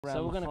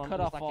So we're going to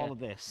cut off all of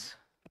this.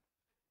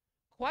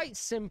 Quite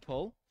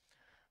simple,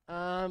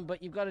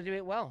 but you've got to do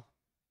it well.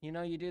 You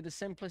know, you do the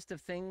simplest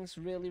of things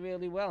really,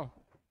 really well.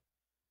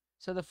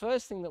 So the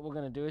first thing that we're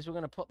going to do is we're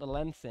going to put the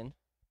length in.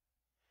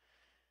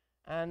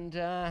 And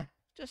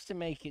just to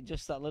make it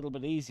just that little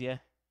bit easier,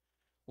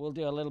 we'll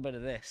do a little bit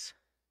of this.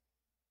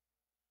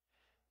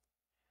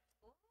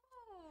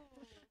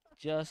 Ooh.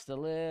 Just a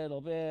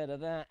little bit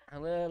of that, a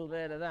little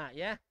bit of that,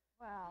 yeah?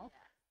 Wow.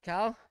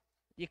 Cal,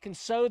 you can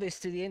sew this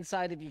to the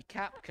inside of your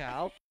cap,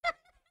 Cal.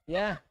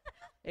 Yeah.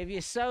 If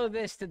you sew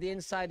this to the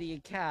inside of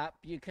your cap,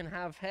 you can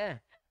have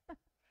hair.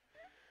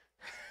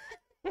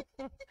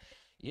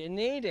 You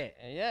need it,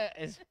 yeah.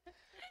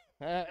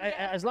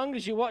 As long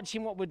as you're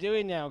watching what we're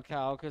doing now,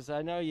 Cal, because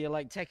I know you're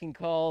like taking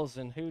calls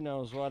and who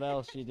knows what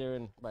else you're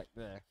doing back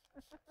there.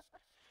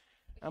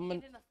 I'm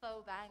giving him a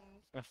faux bang.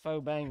 A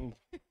faux bang.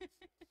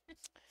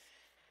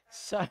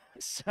 So,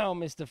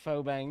 Mr.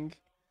 Faux bang.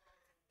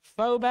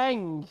 Faux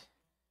bang.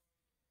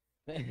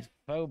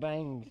 Faux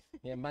bang.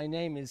 Yeah, my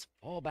name is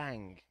Faux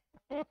bang.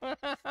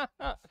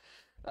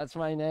 That's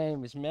my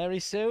name. It's Mary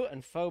Sue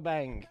and Faux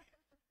bang.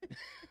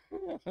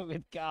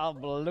 With Carl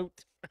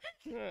Blut.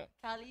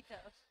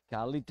 Carlitos.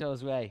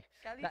 Carlitos Way.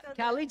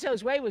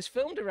 Carlitos Way was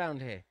filmed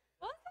around here.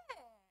 Was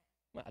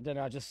it? I don't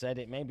know, I just said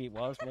it. Maybe it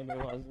was, maybe it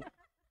wasn't.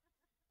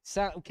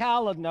 So,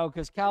 Carl would know,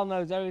 because Carl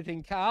knows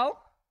everything. Carl,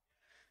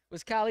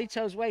 was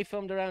Carlitos Way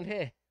filmed around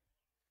here?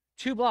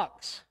 2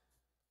 blocks.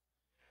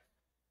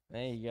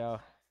 There you go.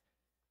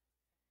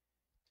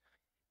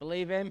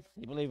 Believe him?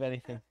 You believe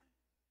anything.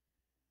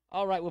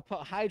 All right, we'll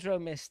put hydro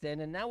mist in,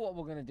 and now what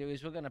we're going to do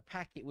is we're going to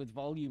pack it with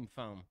volume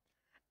foam.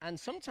 And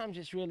sometimes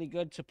it's really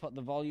good to put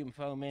the volume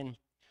foam in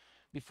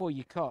before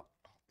you cut,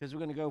 because we're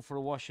going to go for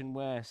a wash and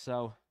wear.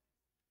 So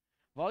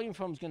volume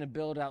foam is going to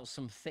build out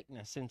some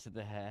thickness into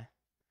the hair.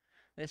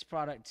 This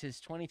product is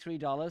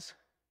 $23.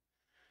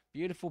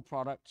 Beautiful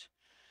product.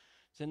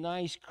 It's a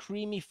nice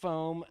creamy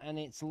foam, and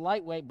it's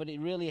lightweight, but it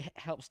really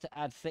helps to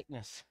add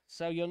thickness.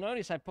 So you'll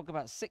notice I put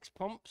about 6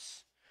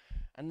 pumps,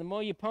 and the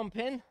more you pump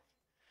in,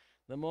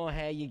 the more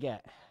hair you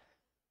get.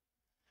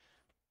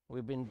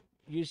 We've been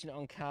using it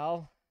on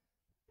Carl,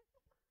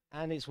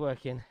 and it's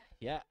working.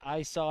 Yeah,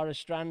 I saw a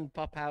strand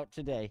pop out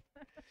today.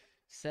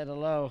 Said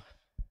hello.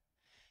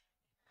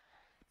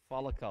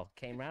 Follicle.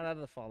 Came right out of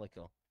the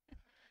follicle.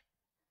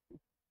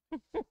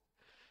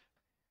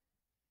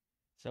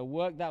 So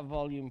work that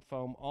volume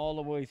foam all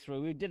the way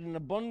through. We did an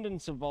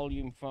abundance of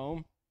volume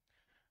foam,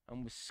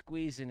 and we're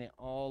squeezing it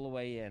all the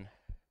way in.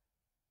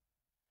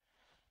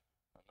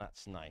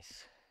 That's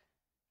nice.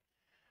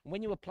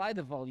 When you apply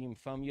the volume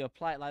foam, you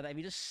apply it like that. If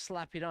you just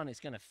slap it on, it's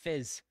going to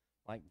fizz,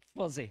 like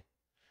fuzzy.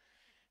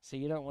 So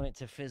you don't want it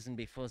to fizz and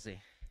be fuzzy.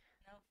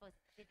 No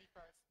fizzy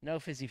fuzz. No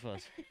fizzy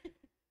fuzz.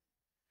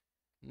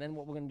 And then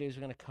what we're going to do is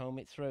we're going to comb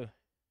it through.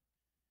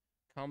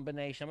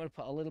 Combination. I'm going to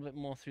put a little bit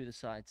more through the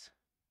sides.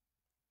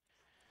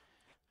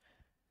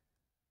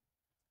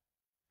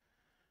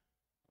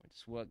 We'll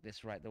just work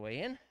this right the way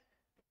in.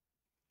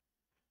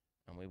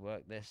 And we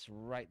work this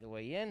right the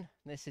way in.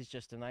 This is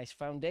just a nice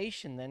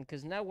foundation then,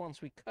 because now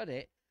once we cut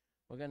it,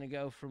 we're going to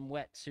go from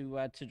wet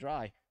to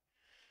dry.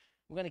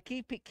 We're going to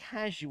keep it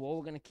casual.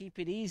 We're going to keep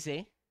it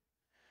easy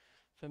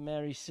for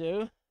Mary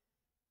Sue.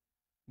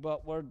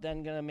 But we're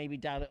then going to maybe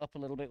dial it up a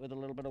little bit with a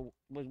little bit of,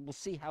 we'll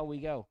see how we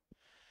go.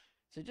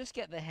 So just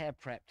get the hair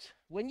prepped.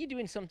 When you're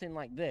doing something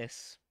like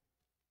this,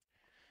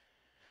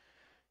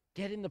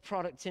 getting the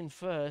product in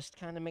first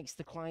kind of makes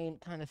the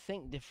client kind of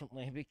think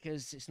differently,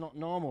 because it's not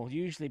normal.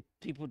 Usually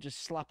people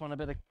just slap on a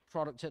bit of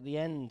product at the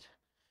end.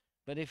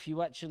 But if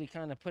you actually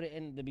kind of put it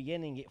in at the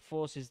beginning, it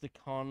forces the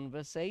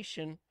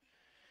conversation,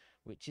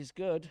 which is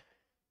good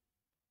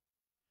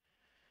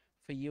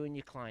for you and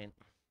your client.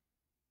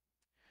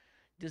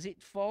 Does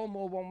it fall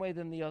more one way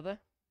than the other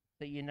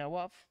that you know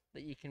of,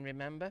 that you can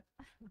remember?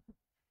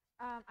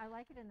 I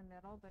like it in the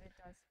middle, but it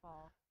does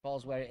fall.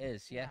 Falls where it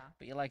is, yeah?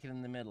 But you like it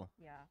in the middle.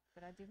 Yeah,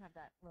 but I do have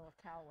that little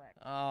cow lick.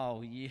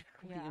 Oh,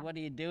 what are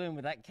you doing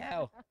with that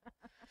cow?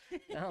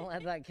 Don't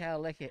let that cow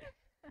lick it.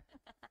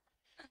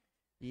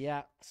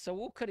 Yeah, so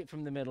we'll cut it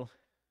from the middle.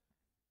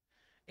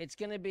 It's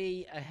going to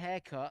be a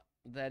haircut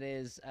that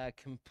is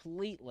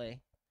completely,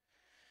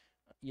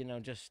 you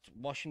know, just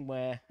wash and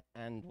wear,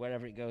 and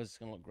wherever it goes, it's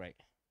going to look great.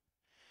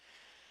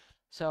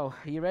 So,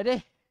 are you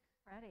ready?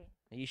 Ready.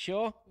 Are you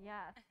sure?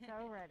 Yeah,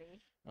 so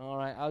ready. All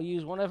right, I'll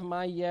use one of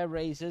my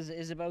razors.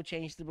 Isabel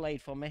changed the blade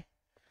for me.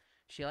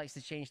 She likes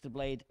to change the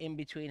blade in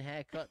between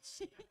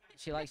haircuts.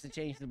 She likes to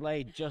change the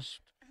blade just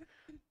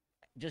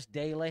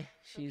daily.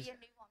 She'll be a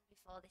new one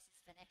before this is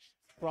finished.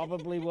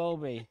 Probably will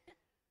be.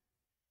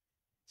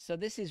 So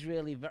this is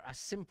really a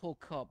simple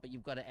cut, but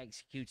you've got to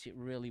execute it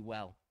really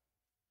well.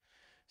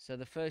 So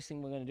the first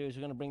thing we're going to do is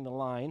we're going to bring the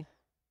line.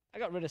 I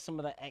got rid of some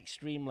of that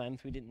extreme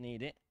length. We didn't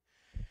need it.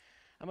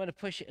 I'm going to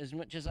push it as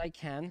much as I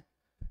can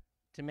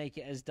to make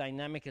it as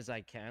dynamic as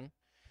I can.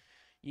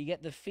 You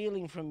get the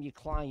feeling from your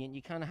client.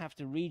 You kind of have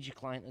to read your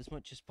client as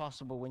much as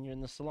possible when you're in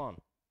the salon.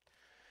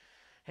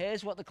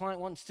 Here's what the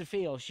client wants to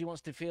feel. She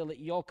wants to feel that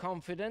you're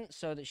confident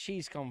so that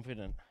she's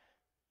confident.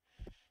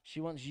 She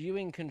wants you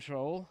in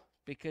control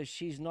because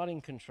she's not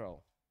in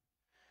control.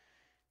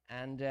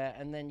 And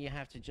then you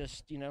have to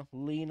just,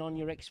 lean on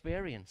your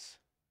experience.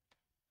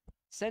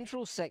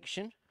 Central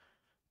section.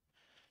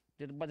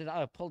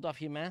 I pulled off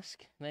your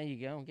mask. There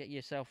you go. Get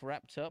yourself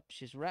wrapped up.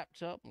 She's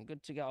wrapped up and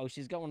good to go. Oh,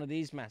 she's got one of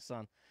these masks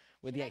on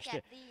with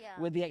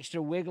the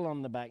extra wiggle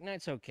on the back. No,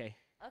 it's okay.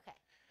 Okay,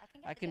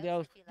 I can do.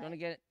 You want to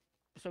get it?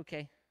 It's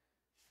okay.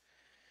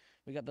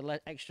 We got the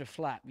extra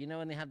flap. You know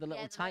when they have the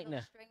little tightener.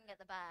 Little string at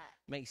the back.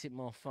 Makes it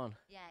more fun.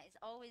 Yeah, it's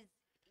always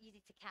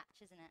easy to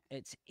catch, isn't it?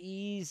 It's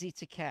easy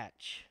to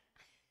catch,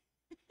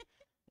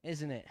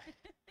 isn't it?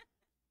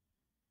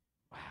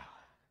 Wow.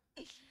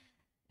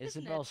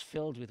 Isabel's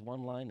filled with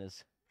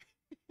one-liners.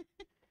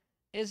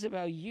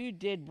 Isabel, you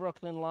did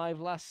Brooklyn Live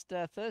last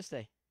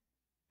Thursday.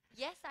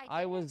 Yes,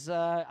 I did.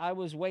 I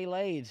was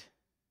waylaid.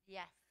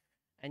 Yes.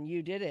 And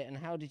you did it. And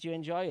how did you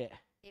enjoy it?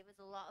 It was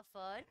a lot of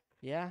fun.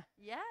 Yeah?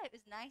 Yeah, it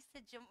was nice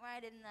to jump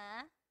right in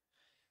there.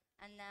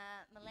 And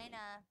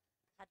Milena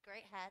had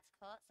great hair to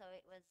cut, so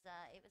it was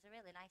a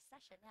really nice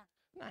session, yeah.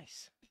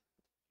 Nice.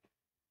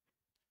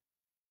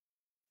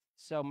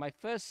 So my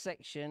first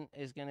section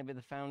is going to be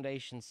the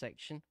foundation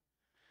section.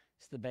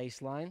 It's the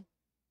baseline.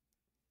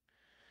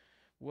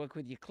 Work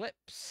with your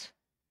clips.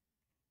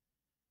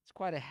 It's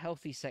quite a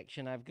healthy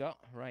section I've got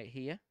right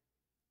here.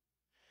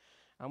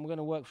 And we're going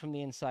to work from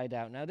the inside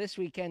out. Now this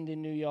weekend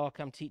in New York,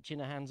 I'm teaching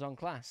a hands-on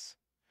class.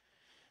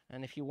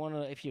 And if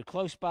you're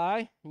close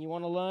by and you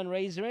want to learn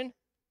razoring,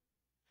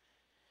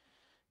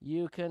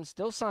 you can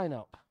still sign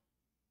up.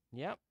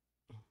 Yep.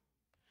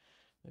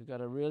 We've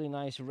got a really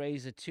nice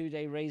razor,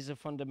 2-day razor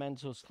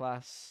fundamentals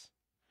class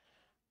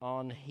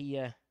on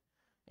here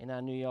in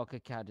our New York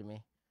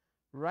Academy.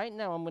 Right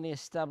now I'm going to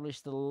establish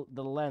the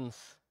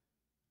length.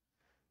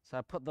 So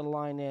I put the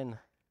line in.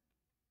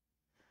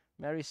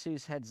 Mary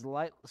Sue's head's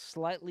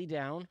slightly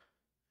down,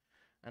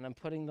 and I'm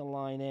putting the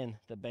line in,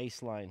 the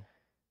baseline.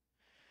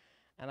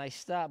 And I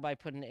start by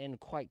putting it in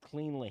quite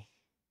cleanly.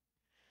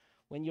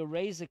 When you're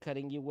razor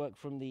cutting, you work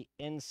from the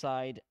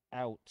inside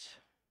out.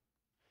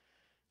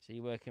 So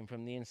you're working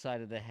from the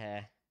inside of the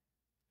hair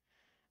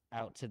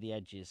out to the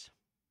edges.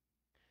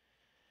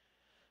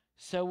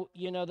 So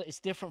you know that it's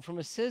different from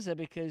a scissor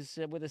because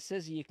with a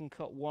scissor you can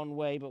cut one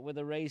way, but with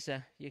a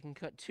razor you can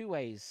cut 2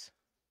 ways.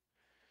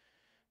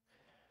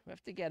 We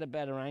have to get a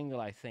better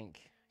angle, I think,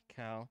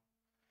 Carl.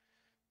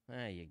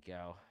 There you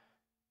go.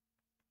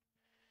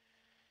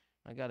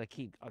 I got to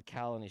keep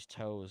Cal on his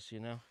toes,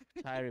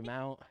 tire him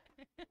out.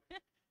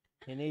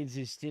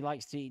 He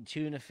likes to eat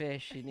tuna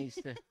fish. He needs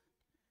to,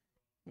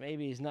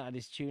 maybe he's not had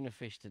his tuna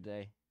fish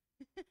today.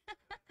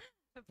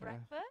 For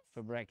breakfast?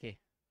 For brekkie.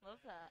 Love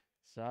that.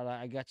 So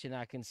I got you now.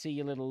 I can see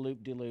your little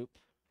loop-de-loop.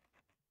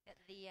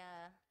 I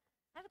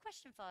have a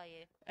question for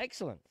you.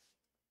 Excellent.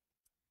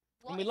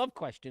 And we love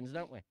questions,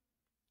 don't we?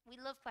 We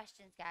love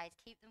questions, guys.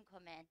 Keep them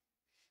coming.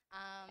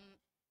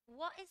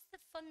 What is the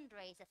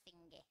fundraiser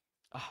thingy?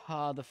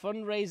 Ah, the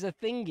fundraiser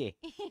thingy.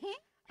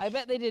 I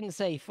bet they didn't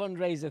say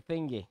fundraiser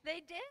thingy.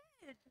 They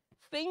did.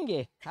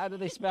 Thingy. How do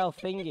they spell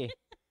thingy?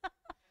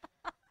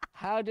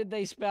 How did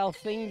they spell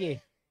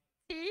thingy?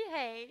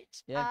 Thingy.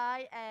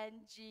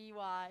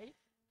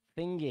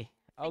 Thingy.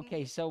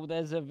 Okay, so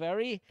there's a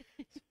very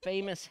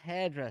famous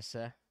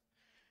hairdresser.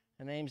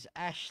 Her name's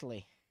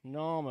Ashley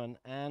Norman,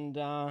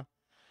 and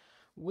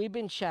we've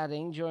been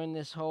chatting during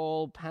this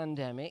whole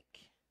pandemic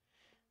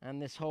and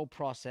this whole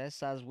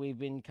process as we've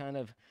been kind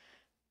of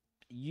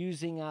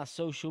using our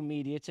social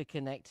media to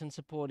connect and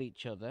support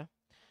each other.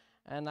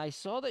 And I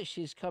saw that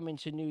she's coming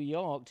to New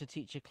York to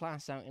teach a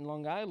class out in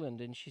Long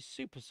Island, and she's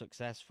super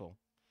successful.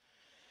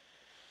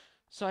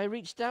 So I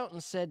reached out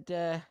and said,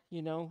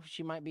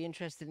 she might be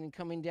interested in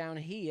coming down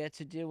here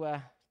to do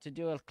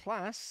a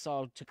class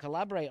or to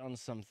collaborate on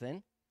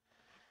something.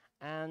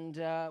 And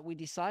we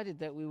decided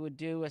that we would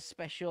do a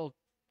special,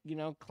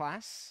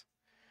 class,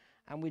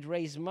 and we'd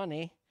raise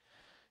money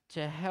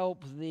to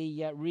help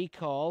the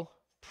recall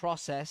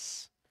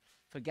process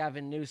for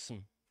Gavin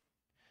Newsom.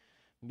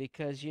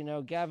 Because,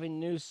 Gavin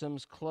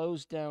Newsom's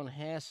closed down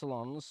hair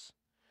salons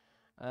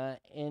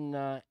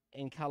in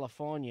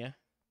California.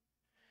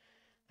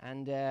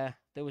 And there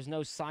was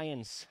no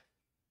science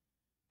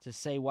to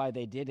say why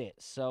they did it.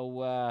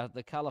 So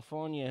the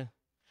California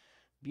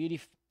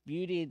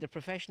the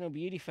Professional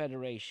Beauty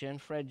Federation,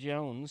 Fred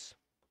Jones,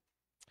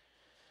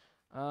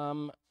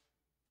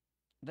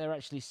 they're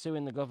actually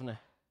suing the governor.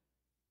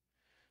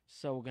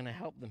 So we're going to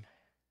help them.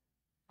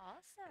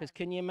 Awesome. Because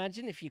can you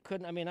imagine if you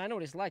couldn't? I mean, I know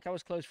what it's like. I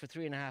was closed for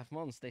 3.5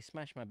 months. They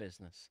smashed my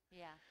business.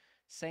 Yeah.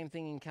 Same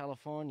thing in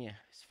California.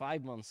 It's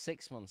 5 months,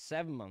 6 months,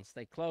 7 months.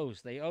 They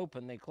closed, they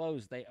opened, they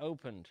closed, they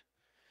opened.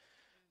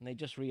 And they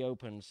just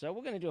reopened. So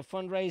we're going to do a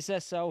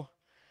fundraiser. So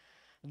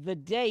the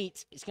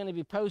date is going to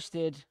be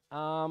posted.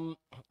 And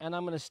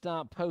I'm going to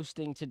start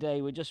posting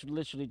today. We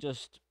literally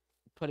just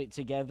put it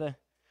together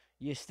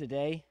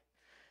yesterday.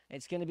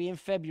 It's going to be in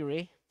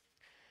February.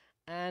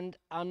 And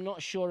I'm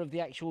not sure of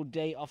the actual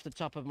date off the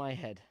top of my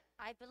head.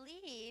 I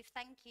believe,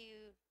 thank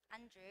you,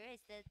 Andrew,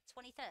 is the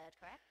 23rd,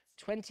 correct?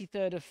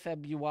 23rd of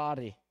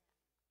February.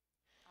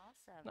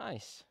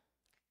 Nice.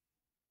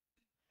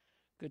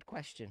 Good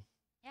question.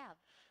 Yeah.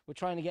 We're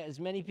trying to get as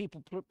many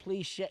people.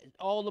 Please share.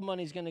 All the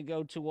money's going to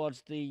go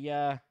towards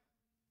the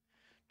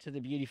to the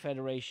Beauty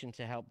Federation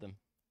to help them.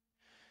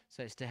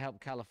 So it's to help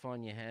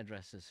California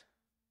hairdressers.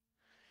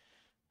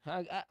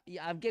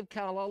 I've given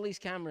Carl all these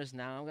cameras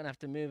now. I'm going to have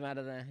to move out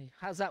of there.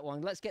 How's that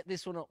one? Let's get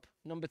this one up.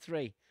 Number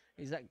 3.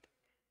 Is that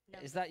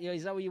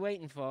what you're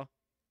waiting for?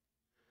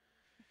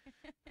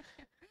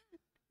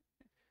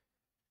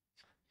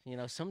 You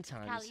know,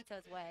 sometimes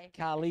Carlito's way.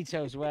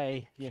 Carlito's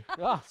way. Yeah.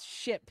 Oh,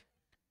 shit.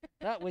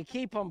 That we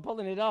keep on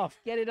pulling it off.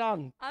 Get it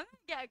on. I'm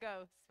gonna get a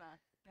ghost, man.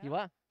 No? You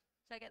what?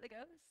 Should I get the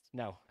ghost?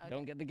 No, Okay.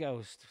 don't get the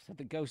ghost.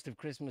 The ghost of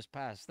Christmas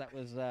past. That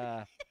was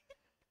that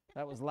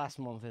was last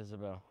month,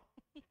 Isabel.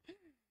 I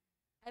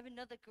have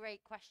another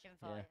great question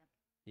for you.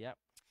 Yep.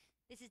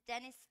 This is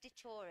Dennis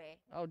Stichori.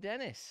 Oh,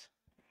 Dennis.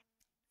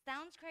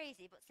 Sounds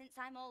crazy, but since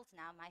I'm old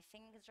now, my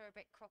fingers are a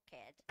bit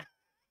crooked.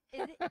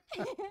 Is it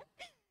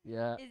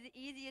Yeah. is it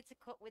easier to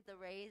cut with the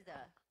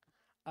razor?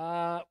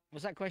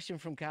 Was that question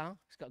from Carl?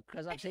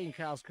 Because I've seen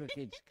Carl's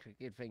crooked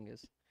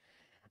fingers.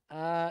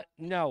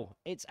 No,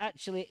 it's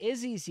actually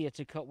is easier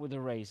to cut with a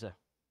razor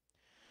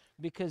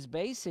because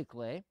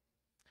basically,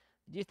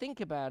 you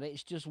think about it,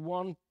 it's just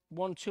one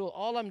tool.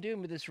 All I'm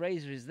doing with this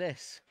razor is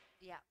this.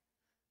 Yeah.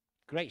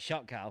 Great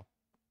shot, Carl.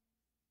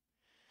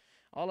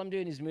 All I'm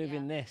doing is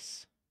moving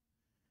this.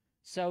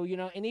 So, you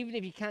know, and even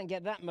if you can't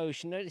get that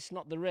motion, notice it's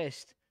not the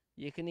wrist,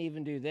 you can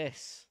even do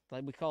this.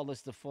 Like we call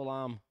this the full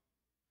arm.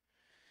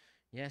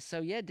 Yeah,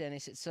 so yeah,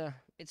 Dennis, it's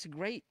a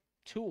great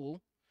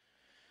tool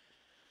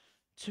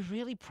to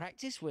really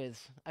practice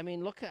with. I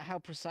mean, look at how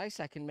precise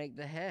I can make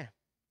the hair.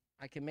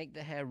 I can make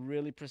the hair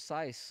really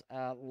precise,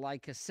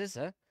 like a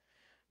scissor.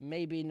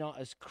 Maybe not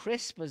as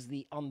crisp as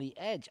on the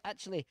edge.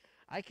 Actually,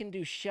 I can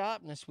do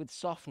sharpness with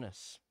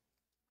softness.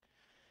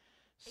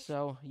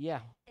 So, yeah.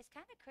 It's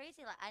kind of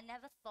crazy. Like, I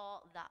never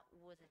thought that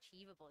was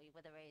achievable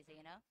with a razor,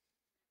 you know?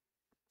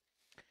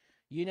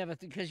 You never,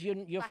 because you're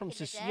Back from in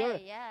the you're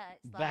day, yeah.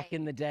 It's back like,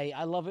 in the day.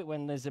 I love it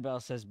when Isabel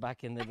says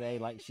back in the day,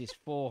 like she's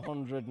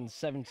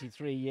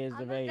 473 years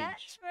I'm of a age.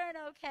 veteran,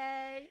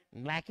 okay?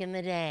 Back in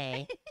the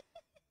day.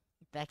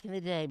 Back in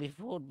the day,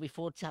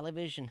 before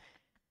television.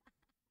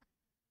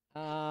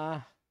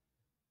 But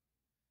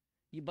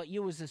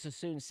you was a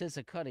Sassoon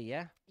scissor cutter,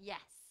 yeah? Yes.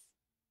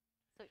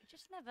 So you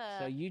just never.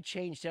 So you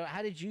changed. So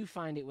how did you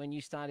find it when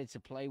you started to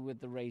play with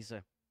the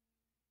razor?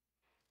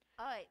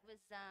 Oh, it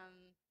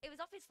was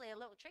obviously a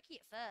little tricky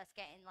at first,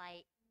 getting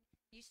like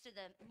used to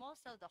more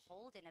so the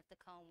holding of the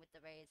comb with the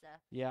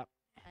razor. Yeah.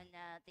 And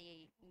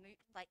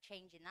like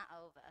changing that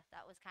over.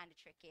 That was kind of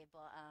tricky,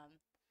 but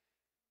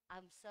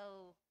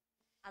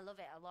I love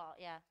it a lot.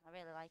 Yeah, I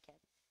really like it.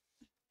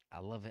 I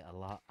love it a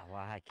lot. I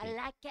like it. I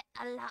like it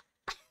a lot.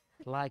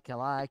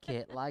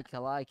 I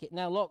like it.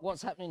 Now look,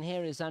 what's happening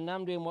here is I'm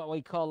doing what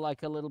we call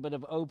like a little bit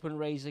of open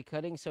razor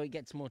cutting, so it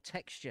gets more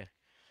texture.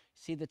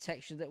 See the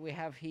texture that we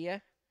have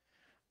here?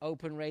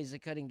 Open razor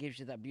cutting gives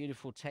you that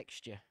beautiful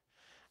texture.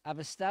 I've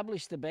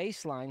established the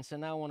baseline, so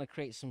now I want to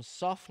create some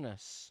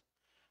softness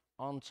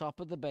on top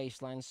of the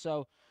baseline.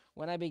 So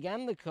when I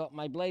began the cut,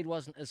 my blade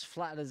wasn't as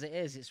flat as it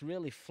is. It's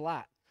really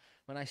flat.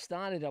 When I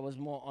started, I was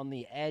more on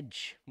the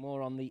edge.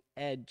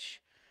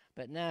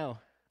 But now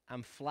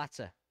I'm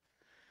flatter.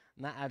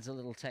 And that adds a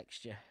little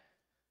texture.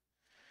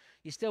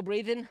 You still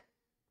breathing,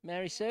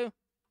 Mary Sue?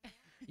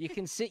 You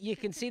can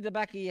see the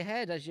back of your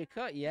head as you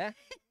cut, yeah?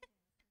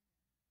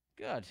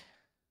 Good.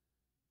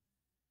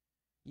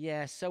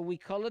 Yeah, so we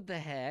colored the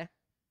hair.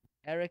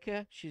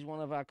 Erica, she's one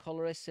of our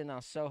colorists in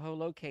our Soho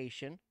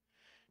location,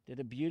 did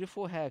a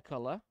beautiful hair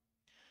color.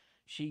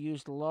 She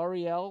used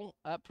L'Oreal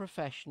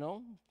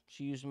Professional.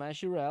 She used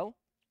Majorelle.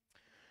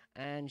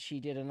 And she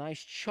did a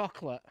nice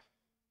chocolate.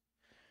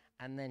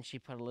 And then she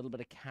put a little bit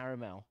of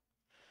caramel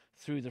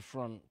through the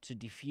front to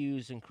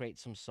diffuse and create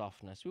some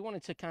softness. We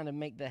wanted to kind of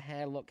make the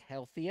hair look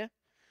healthier.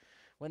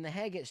 When the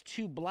hair gets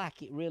too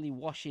black, it really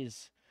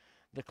washes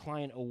the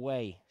client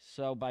away.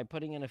 So by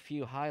putting in a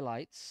few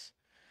highlights,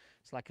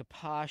 it's like a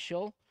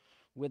partial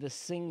with a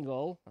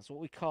single, that's what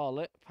we call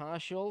it,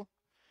 partial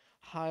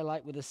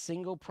highlight with a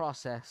single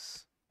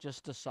process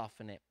just to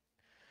soften it.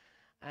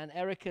 And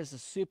Erica's a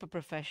super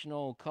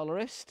professional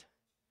colorist,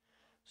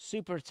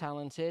 super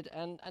talented.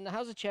 And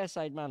how's the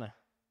chairside manner?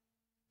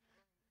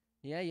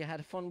 Yeah, you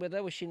had fun with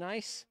her. Was she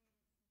nice?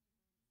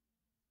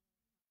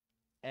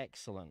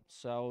 Excellent.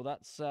 So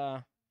that's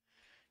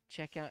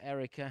check out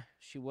Erica.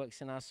 She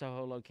works in our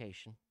Soho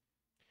location.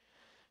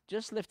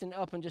 Just lifting it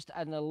up and just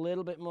adding a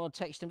little bit more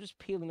texture. I'm just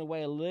peeling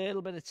away a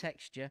little bit of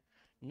texture.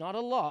 Not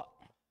a lot.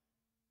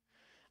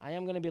 I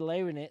am going to be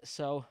layering it,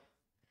 so...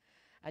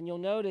 And you'll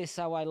notice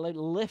how I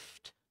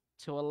lift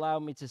to allow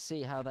me to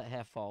see how that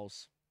hair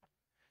falls.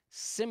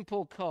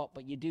 Simple cut,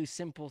 but you do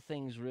simple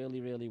things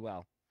really, really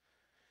well.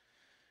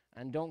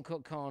 And don't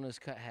cut corners,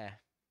 cut hair.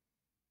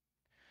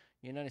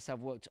 You notice I've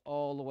worked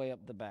all the way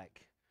up the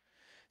back.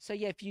 So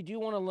yeah, if you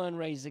do want to learn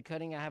razor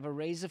cutting, I have a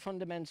razor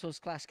fundamentals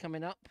class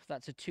coming up.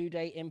 That's a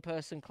 2-day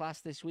in-person class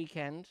this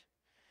weekend.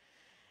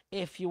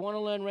 If you want to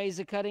learn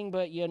razor cutting,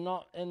 but you're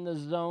not in the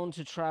zone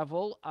to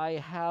travel, I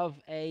have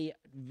a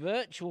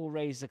virtual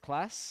razor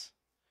class,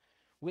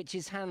 which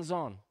is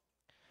hands-on.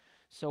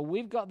 So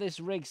we've got this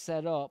rig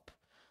set up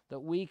that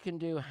we can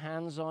do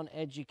hands-on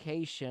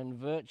education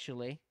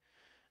virtually.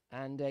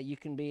 And you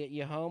can be at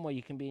your home, or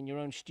you can be in your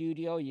own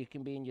studio, you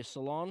can be in your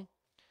salon.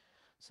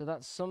 So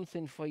that's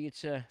something for you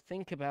to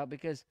think about,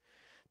 because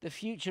the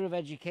future of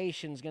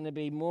education is going to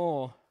be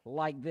more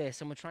like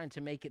this, and we're trying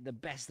to make it the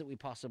best that we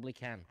possibly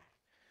can,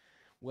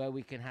 where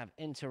we can have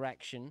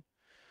interaction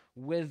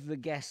with the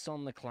guests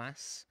on the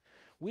class.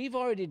 We've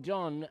already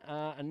done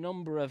a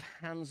number of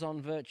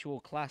hands-on virtual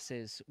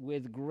classes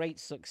with great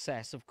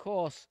success. Of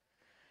course,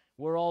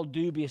 we're all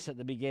dubious at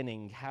the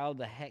beginning. How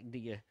the heck do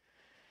you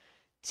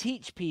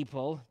teach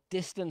people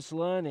distance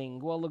learning?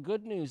 Well, the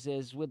good news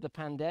is with the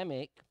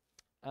pandemic,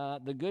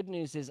 the good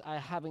news is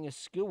having a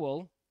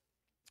school,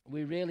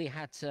 we really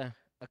had to,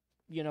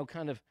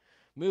 kind of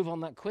move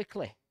on that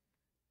quickly,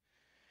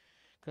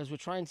 because we're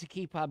trying to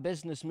keep our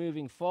business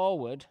moving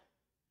forward.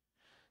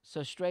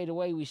 So straight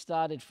away we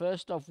started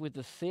first off with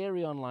the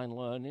theory online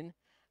learning,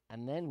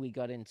 and then we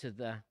got into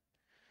the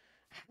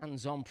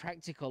hands-on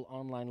practical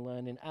online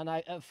learning. And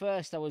at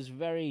first I was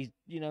very,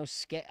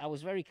 scared. I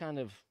was very kind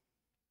of,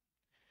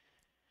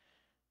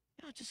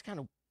 just kind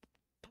of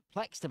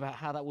perplexed about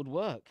how that would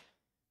work.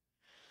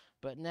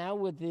 But now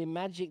with the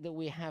magic that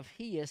we have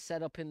here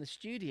set up in the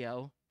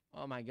studio,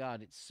 oh my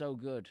God, it's so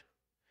good.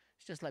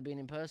 It's just like being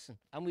in person.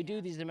 And we do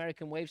these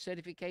American Wave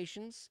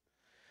certifications.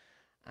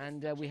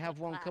 And we have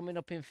one coming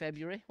up in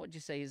February. What do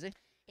you say, Izzy?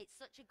 It's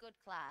such a good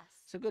class.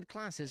 It's a good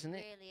class, isn't it?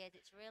 It really is.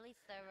 It's really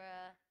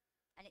thorough,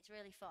 and it's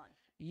really fun.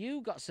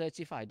 You got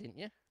certified, didn't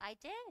you? I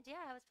did,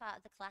 yeah. I was part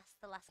of the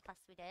last class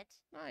we did.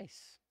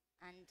 Nice.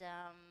 And,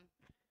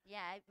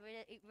 yeah, it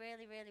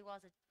really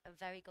was a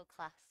very good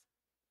class.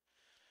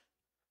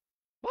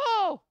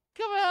 Whoa!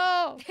 Come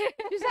on!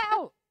 She's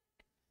out!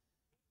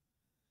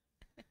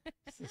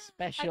 It's a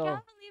special... I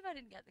can't believe I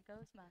didn't get the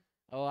ghost man.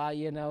 Oh,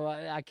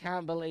 I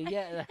can't believe...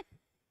 Yeah.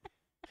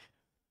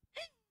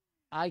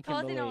 I can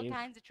Causing believe. all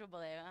kinds of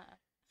trouble here, aren't I?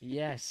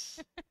 Yes.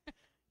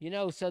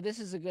 So this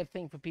is a good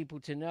thing for people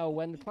to know.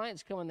 When the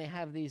clients come and they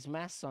have these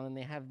masks on and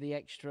they have the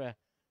extra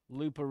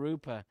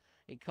looper,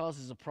 it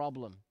causes a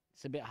problem.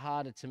 It's a bit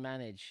harder to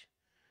manage.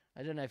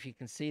 I don't know if you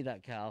can see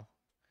that, Carl.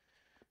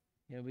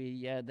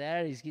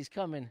 There he's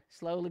coming,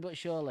 slowly but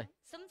surely.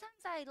 Sometimes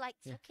I,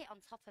 took it on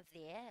top of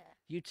the ear.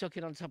 You took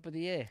it on top of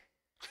the ear?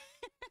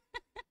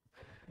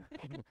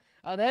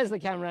 Oh, there's the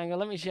camera angle.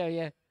 Let me show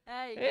you.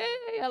 There you go.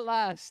 Hey, at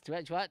last.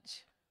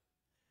 Watch.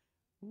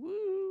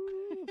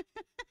 Woo.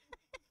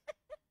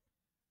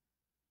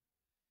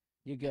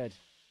 You're good.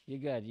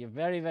 You're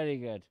very, very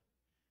good.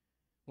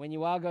 When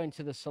you are going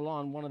to the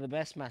salon, one of the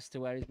best masks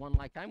to wear is one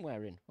like I'm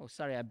wearing. Oh,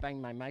 sorry, I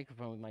banged my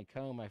microphone with my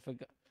comb. I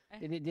forgot.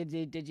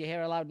 Did you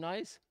hear a loud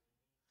noise?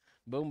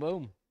 Boom,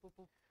 boom.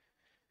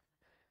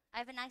 I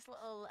have a nice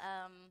little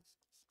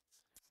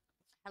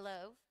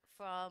hello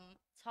from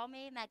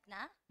Tommy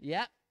Megna.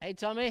 Yeah. Hey,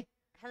 Tommy.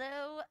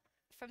 Hello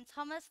from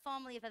Thomas,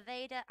 formerly of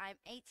Aveda. I'm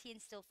 80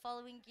 and still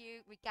following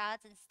you.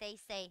 Regards and stay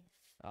safe.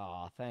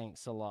 Oh,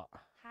 thanks a lot.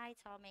 Hi,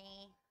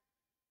 Tommy.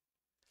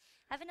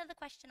 I have another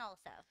question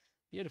also.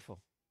 Beautiful.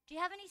 Do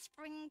you have any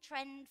spring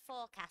trend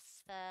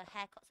forecasts for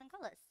haircuts and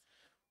colours?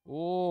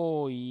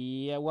 Oh,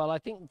 yeah. Well, I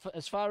think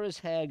as far as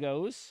hair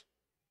goes,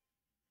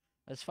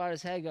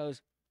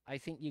 I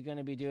think you're going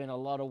to be doing a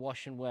lot of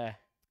wash and wear.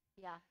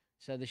 Yeah.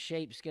 So the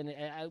shape's going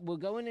to... we're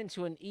going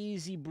into an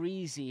easy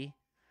breezy,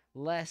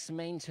 less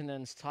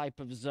maintenance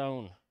type of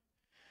zone,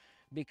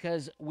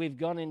 because we've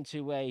gone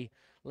into a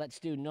let's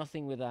do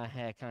nothing with our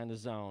hair kind of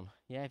zone.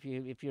 Yeah,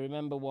 if you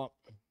remember what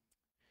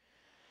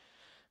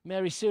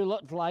Mary Sue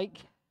looked like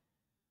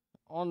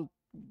on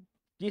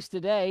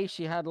yesterday,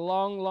 she had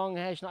long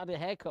hair. She's not had a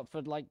haircut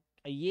for like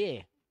a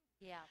year.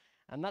 Yeah.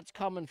 And that's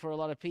common for a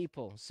lot of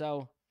people.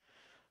 So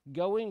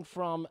going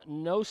from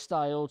no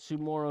style to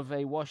more of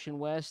a wash and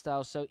wear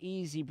style, so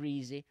easy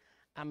breezy.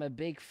 I'm a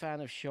big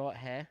fan of short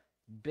hair,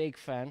 big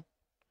fan.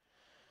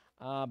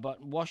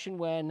 But wash and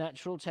wear,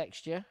 natural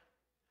texture.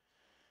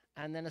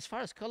 And then as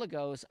far as color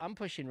goes, I'm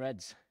pushing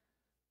reds.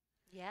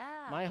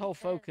 Yeah. My whole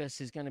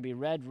focus is going to be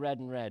red,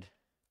 and red.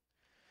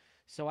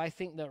 So I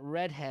think that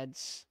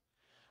redheads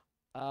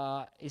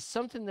is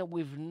something that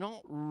we've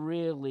not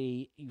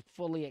really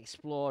fully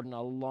explored in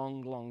a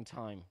long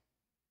time.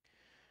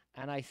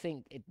 And I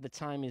think the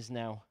time is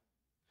now.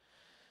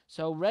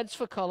 So reds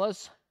for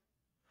colors,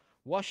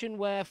 wash and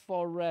wear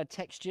for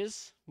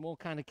textures, more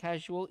kind of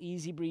casual,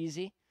 easy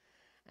breezy.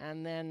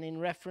 And then in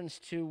reference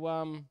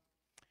to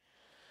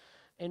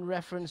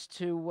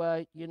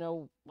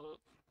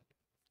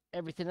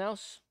everything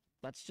else,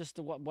 that's just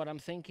what I'm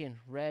thinking.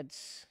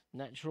 Reds,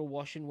 natural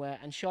wash and wear,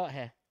 and short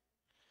hair.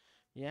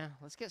 Yeah,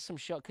 let's get some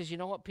short, because you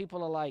know what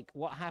people are like,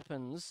 what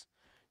happens,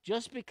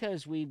 just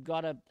because we've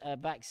got a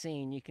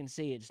vaccine, you can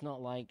see it's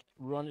not like,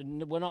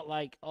 we're not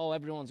like, oh,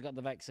 everyone's got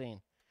the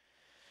vaccine.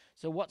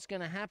 So what's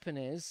going to happen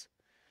is,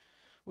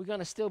 we're going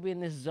to still be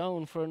in this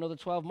zone for another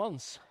 12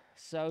 months.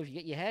 So if you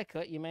get your hair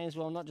cut, you may as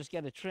well not just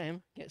get a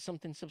trim, get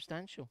something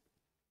substantial.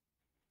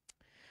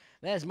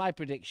 There's my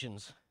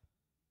predictions.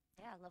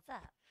 Yeah, I love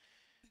that.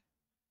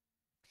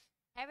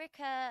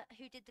 Erica,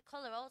 who did the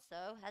colour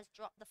also, has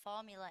dropped the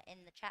formula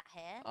in the chat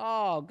here.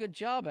 Oh, good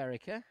job,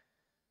 Erica.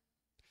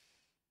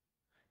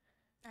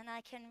 And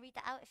I can read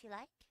that out if you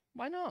like.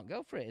 Why not?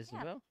 Go for it,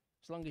 Isabel.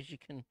 As long as you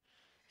can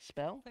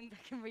spell. I think I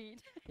can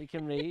read. You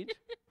can read.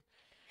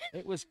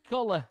 It was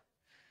colour.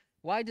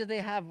 Why do they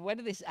have,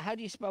 how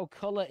do you spell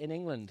colour in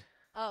England?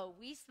 Oh,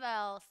 we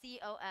spell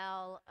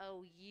C-O-L-O-U-R.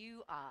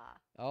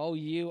 Oh,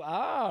 you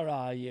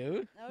are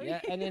you? Oh,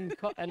 Yeah, and in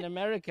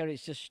America,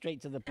 it's just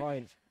straight to the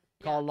point.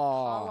 Yeah,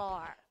 Colour.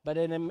 colour. But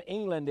in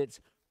England, it's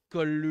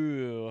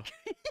colour.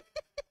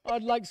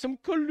 I'd like some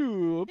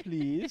colour,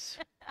 please.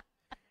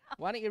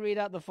 Why don't you read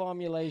out the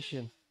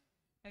formulation?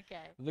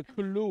 Okay. The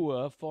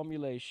colour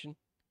formulation.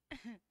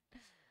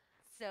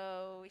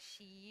 So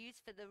she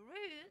used for the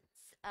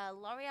roots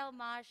L'Oreal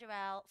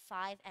Margerelle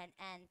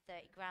 5NN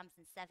 30 grams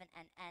and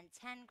 7NN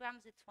 10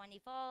 grams with 20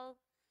 vol.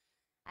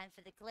 And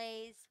for the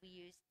glaze, we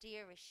used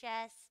Dia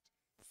Richesse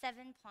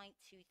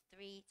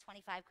 7.23,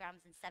 25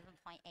 grams and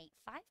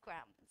 7.85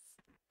 grams.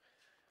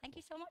 Thank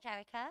you so much,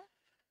 Erica.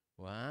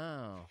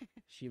 Wow,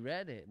 she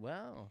read it.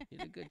 Wow, you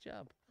did a good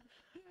job.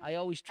 I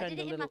always trend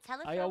did it in my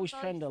I always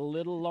telephone trend a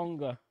little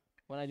longer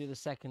when I do the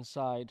second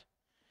side.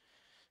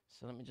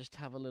 So let me just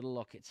have a little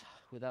look. It's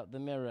without the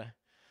mirror.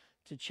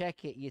 To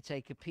check it, you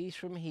take a piece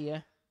from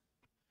here.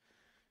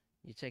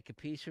 You take a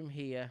piece from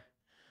here.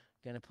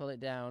 Gonna pull it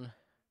down,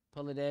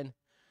 pull it in.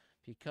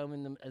 If you comb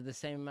in the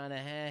same amount of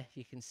hair,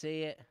 you can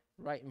see it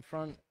right in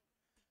front.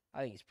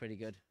 I think it's pretty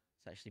good.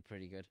 It's actually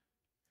pretty good.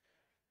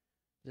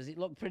 Does it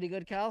look pretty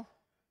good, Cal?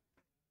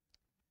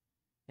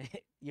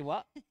 You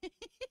what?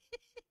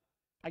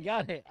 I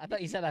got it. I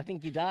thought you said I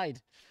think you died.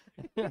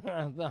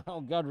 Oh,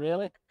 God,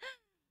 really?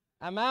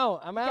 I'm out.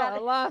 I'm out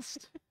at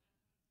last.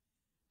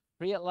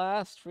 Free at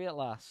last. Free at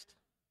last.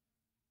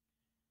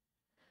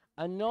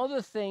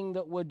 Another thing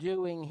that we're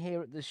doing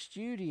here at the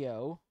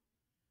studio,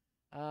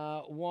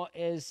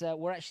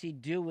 we're actually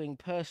doing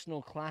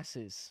personal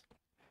classes.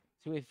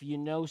 So if you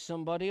know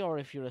somebody or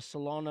if you're a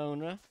salon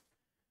owner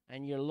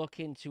and you're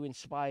looking to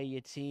inspire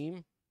your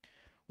team,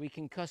 we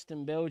can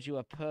custom build you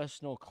a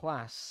personal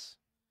class.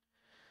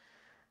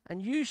 And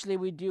usually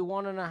we do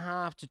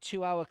 1.5 to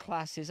 2 hour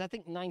classes. I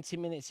think 90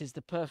 minutes is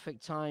the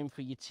perfect time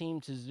for your team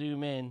to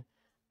zoom in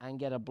and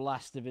get a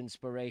blast of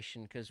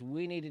inspiration, because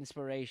we need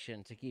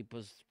inspiration to keep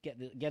us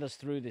get us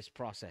through this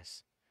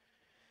process.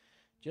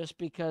 Just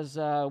because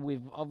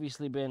we've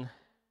obviously been,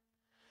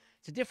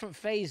 it's a different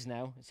phase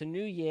now. It's a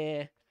new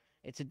year.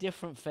 It's a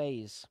different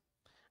phase.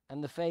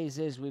 And the phase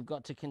is we've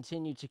got to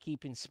continue to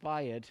keep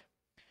inspired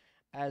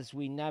as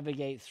we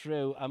navigate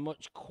through a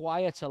much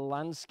quieter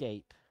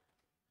landscape.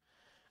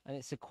 And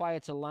it's a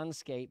quieter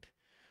landscape,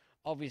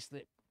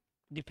 obviously,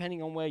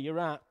 depending on where you're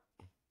at,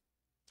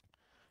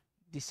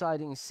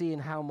 seeing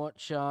how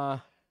much,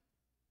 how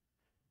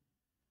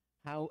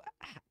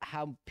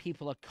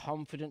people are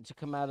confident to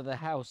come out of the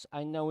house.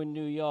 I know in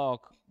New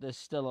York, there's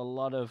still a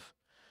lot of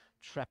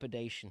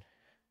trepidation.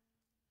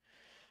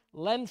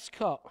 Lengths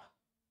cut.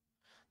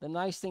 The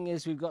nice thing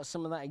is we've got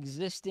some of that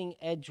existing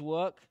edge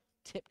work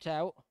tipped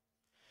out,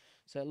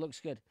 so it looks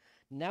good.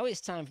 Now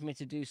it's time for me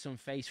to do some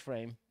face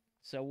frame.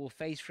 So we'll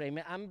face frame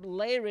it. I'm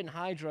layering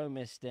Hydro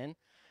Mist in.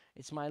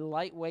 It's my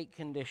lightweight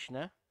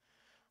conditioner.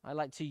 I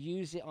like to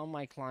use it on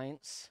my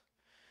clients.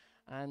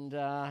 And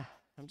I'm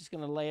just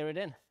going to layer it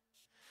in.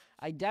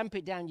 I damp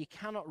it down. You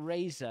cannot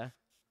razor.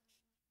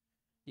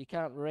 You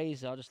can't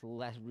razor. I'll just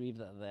leave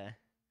that there.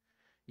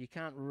 You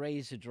can't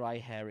razor dry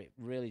hair. It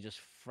really just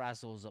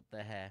frazzles up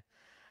the hair.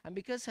 And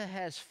because her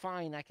hair's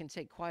fine, I can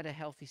take quite a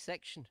healthy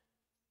section.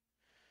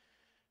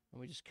 And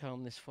we just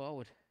comb this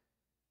forward.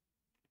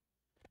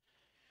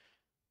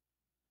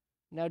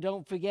 Now,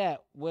 don't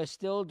forget, we're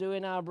still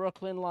doing our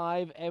Brooklyn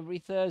Live every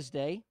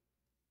Thursday.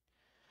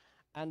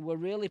 And we're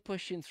really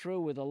pushing through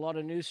with a lot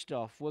of new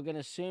stuff. We're going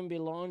to soon be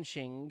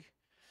launching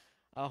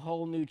a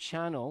whole new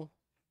channel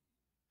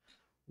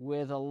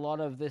with a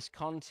lot of this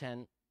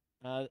content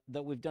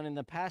that we've done in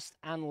the past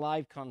and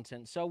live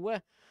content. So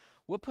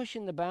we're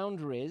pushing the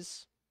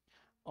boundaries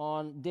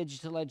on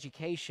digital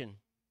education.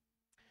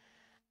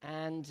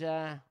 And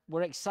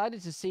we're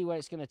excited to see where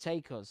it's going to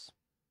take us.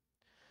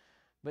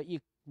 But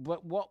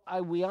what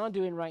we are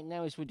doing right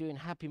now is we're doing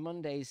Happy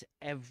Mondays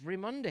every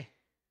Monday.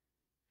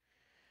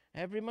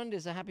 Every Monday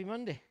is a Happy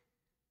Monday.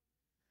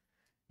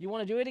 You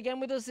want to do it again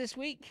with us this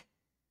week?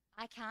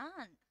 I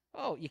can't.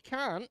 Oh, you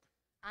can't?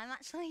 I'm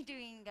actually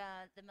doing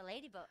the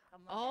Milady book on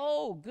Monday.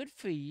 Oh, good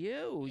for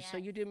you. Yeah. So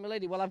you're doing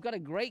Milady. Well, I've got a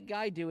great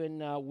guy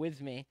doing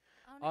with me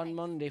on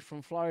Monday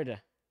from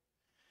Florida,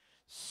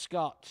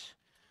 Scott.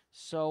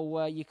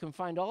 So you can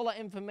find all that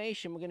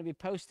information. We're going to be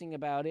posting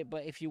about it.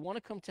 But if you want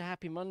to come to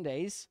Happy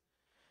Mondays,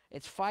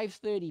 it's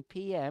 5:30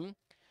 p.m.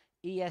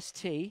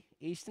 EST,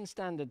 Eastern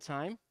Standard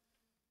Time.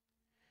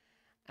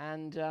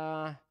 And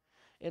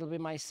it'll be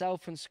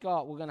myself and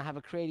Scott. We're going to have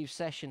a creative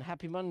session.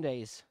 Happy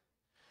Mondays.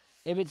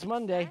 If it's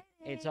Monday,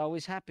 it's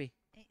always happy.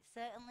 It's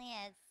certainly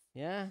is.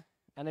 Yeah?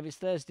 And if it's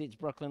Thursday, it's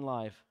Brooklyn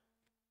Live.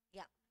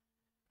 Yep.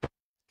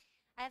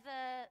 I have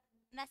a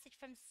message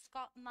from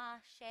Scott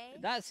Marche.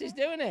 That's he's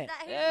doing it.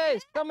 That who Hey, it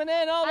it's coming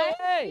in all the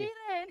way.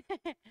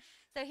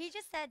 So he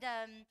just said,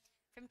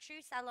 from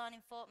True Salon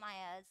in Fort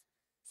Myers,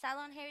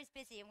 salon here is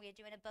busy and we are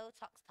doing a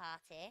Botox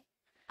party.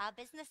 Our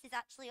business is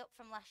actually up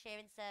from last year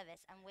in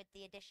service and with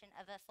the addition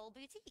of a full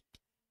boutique.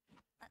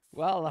 That's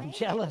Well, amazing. I'm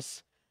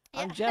jealous.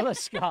 Yeah. I'm jealous,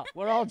 Scott.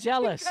 We're all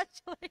jealous.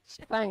 Congratulations.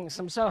 Thanks.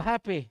 I'm so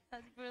happy.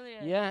 That's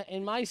brilliant. Yeah,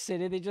 in my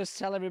city, they just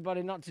tell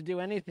everybody not to do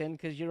anything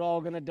because you're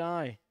all going to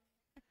die.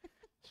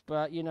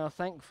 But, you know,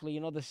 thankfully,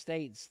 in other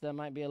states, there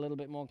might be a little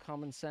bit more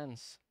common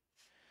sense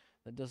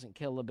that doesn't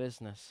kill the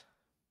business.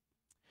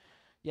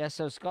 Yeah,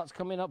 so Scott's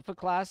coming up for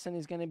class and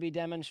he's going to be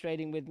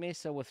demonstrating with me,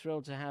 so we're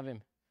thrilled to have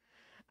him.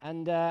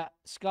 And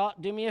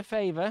Scott, do me a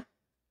favor.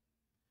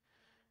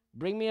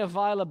 Bring me a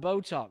vial of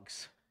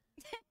Botox.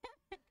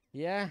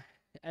 Yeah,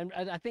 and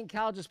I think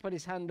Cal just put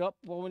his hand up.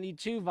 Well, we need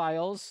 2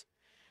 vials.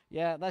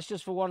 Yeah, that's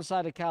just for one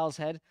side of Cal's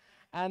head.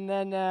 And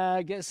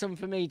then get some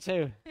for me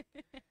too.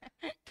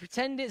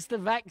 Pretend it's the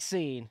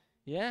vaccine,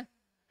 yeah?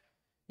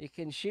 You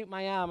can shoot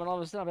my arm and all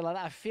of a sudden I'll be like,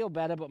 I feel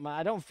better, but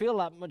I don't feel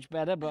that much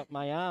better, but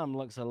my arm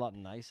looks a lot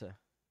nicer.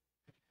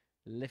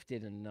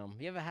 Lifted and numb.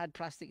 You ever had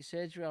plastic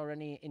surgery or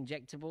any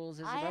injectables,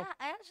 Isabel?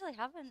 I actually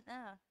haven't,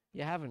 no.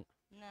 You haven't?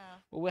 No.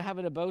 Well, we're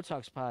having a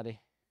Botox party.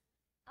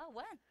 Oh,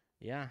 when?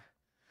 Yeah.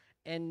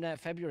 In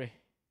February.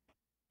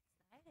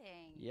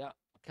 Exciting. Yeah.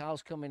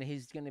 Carl's coming.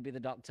 He's going to be the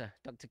doctor,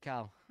 Dr.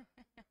 Carl.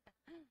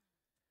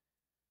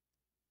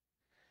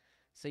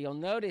 So you'll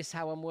notice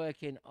how I'm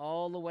working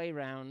all the way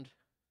round.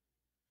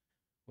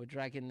 We're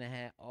dragging the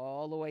hair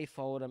all the way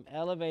forward. I'm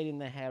elevating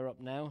the hair up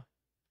now.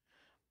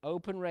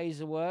 Open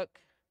razor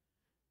work.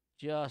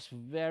 Just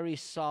very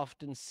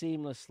soft and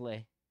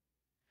seamlessly.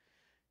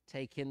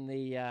 Taking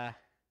the...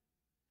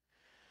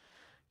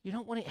 you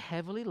don't want it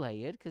heavily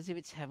layered, because if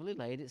it's heavily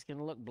layered, it's going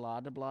to look blah,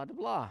 da, blah, da,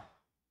 blah.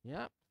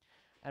 Yeah.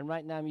 And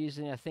right now I'm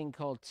using a thing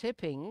called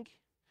tipping.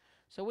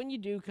 So when you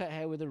do cut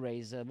hair with a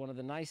razor, one of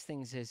the nice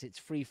things is it's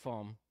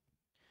freeform.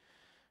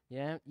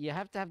 Yeah, you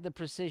have to have the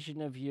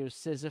precision of your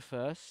scissor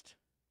first.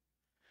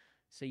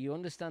 So you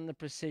understand the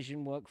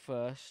precision work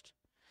first.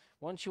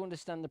 Once you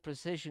understand the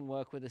precision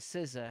work with a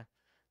scissor,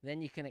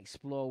 then you can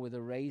explore with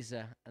a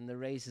razor, and the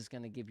razor's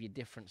going to give you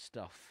different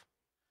stuff.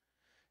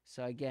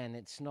 So again,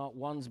 it's not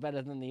one's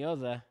better than the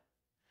other,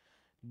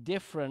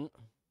 different,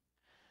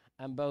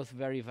 and both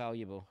very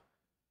valuable.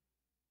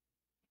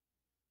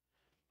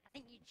 I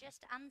think you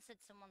just answered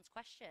someone's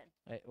question.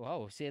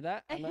 Whoa, see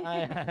that?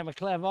 I'm a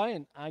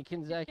clairvoyant. I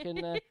can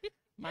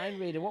mind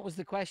reader. What was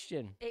the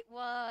question? It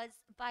was,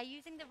 by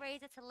using the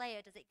razor to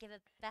layer, does it give a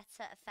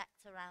better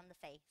effect around the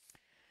face?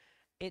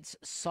 It's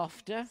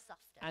softer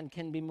and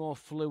can be more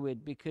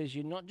fluid because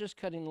you're not just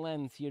cutting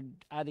length, you're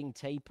adding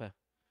taper.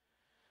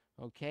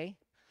 Okay?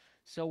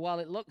 So while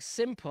it looks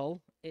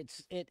simple,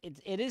 it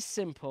is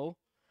simple,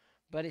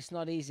 but it's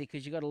not easy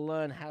because you got to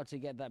learn how to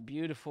get that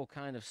beautiful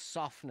kind of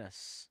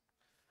softness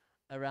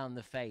around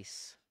the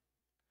face.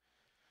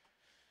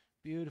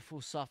 Beautiful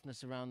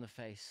softness around the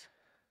face.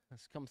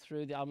 Let's come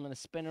through. I'm going to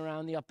spin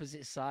around the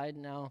opposite side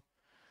now.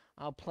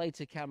 I'll play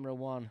to camera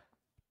 1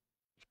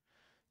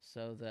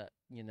 so that,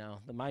 you know,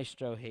 the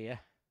maestro here,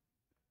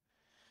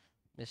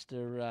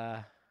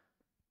 Mr.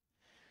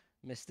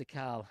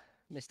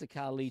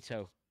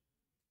 Carlito.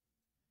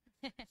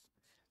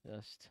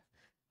 Just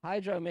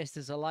Hydro Mist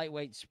is a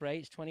lightweight spray.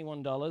 It's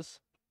 $21. It's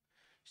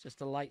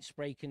just a light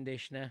spray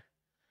conditioner.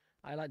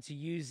 I like to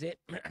use it.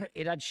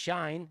 It adds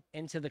shine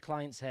into the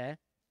client's hair.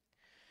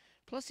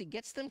 Plus, it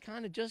gets them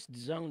kind of just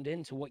zoned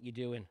into what you're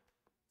doing.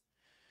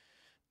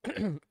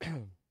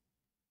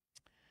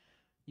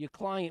 Your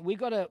client,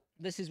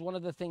 this is one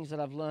of the things that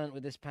I've learned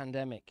with this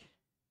pandemic.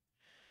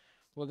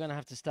 We're going to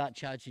have to start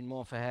charging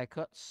more for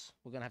haircuts.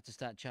 We're going to have to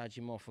start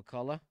charging more for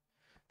color.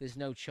 There's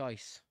no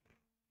choice.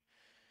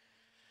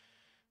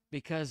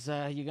 Because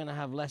you're going to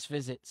have less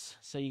visits.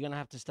 So you're going to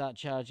have to start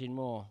charging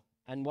more.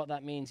 And what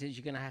that means is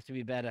you're going to have to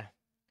be better.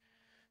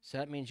 So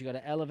that means you've got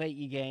to elevate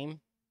your game.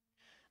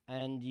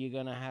 And you're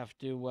going to have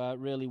to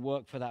really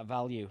work for that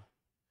value.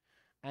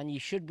 And you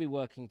should be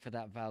working for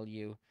that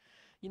value.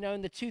 You know,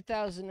 in the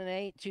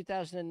 2008,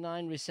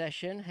 2009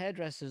 recession,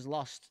 hairdressers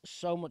lost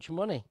so much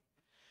money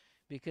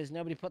because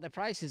nobody put their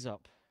prices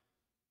up.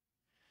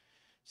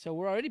 So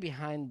we're already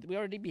behind.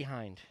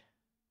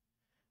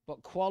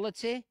 But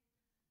quality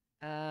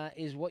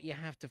is what you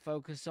have to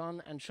focus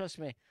on. And trust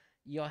me,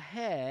 your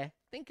hair,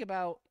 think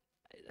about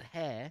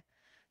hair,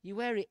 you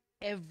wear it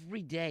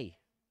every day.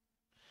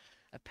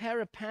 A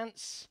pair of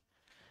pants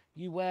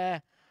you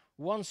wear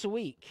once a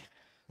week,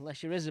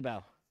 unless you're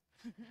Isabel.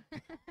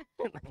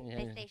 Yeah.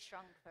 They stay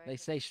strong forever. They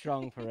stay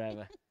strong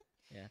forever.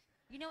 Yeah.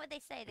 You know what they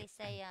say? They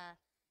say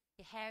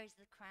your hair is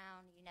the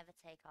crown you never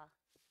take off.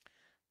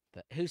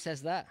 But who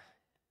says that?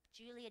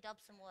 Julia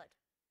Dobson Wood.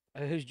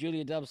 Who's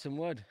Julia Dobson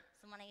Wood?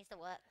 Someone I used to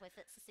work with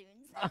at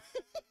Sassoon's.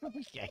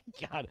 Yeah,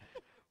 God.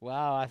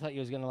 Wow, I thought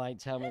you was going to like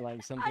tell me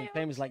like something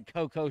famous like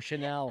Coco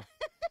Chanel.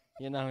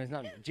 You know, it's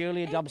not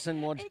Julia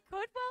Dobson Wood. It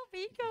could well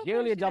be Coco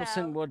Julia Chanel.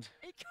 Dobson Wood.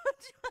 It could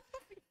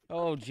well be.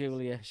 Oh,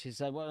 Julia. She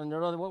said, what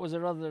was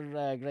her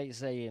other great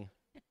saying?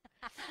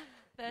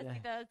 Thirsty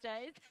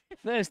Thursdays.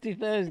 Thirsty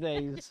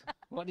Thursdays.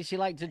 What did she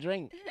like to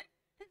drink?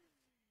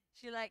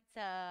 She loved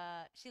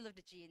a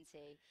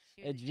G&T.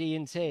 A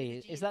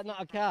G&T. Is that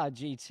not a car,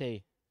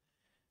 GT?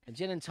 A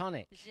gin and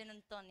tonic. Gin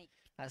and tonic.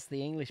 That's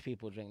the English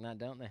people drink that,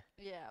 don't they?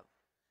 Yeah.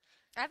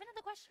 I have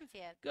another question for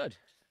you. Good.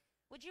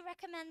 Would you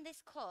recommend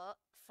this cut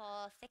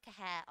for thicker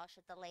hair, or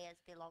should the layers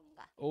be longer?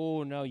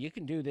 Oh, no, you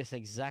can do this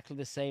exactly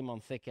the same on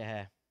thicker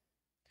hair.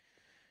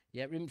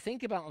 Yeah,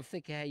 think about on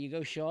thicker hair, you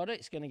go shorter,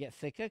 it's going to get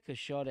thicker because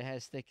shorter hair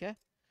is thicker.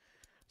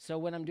 So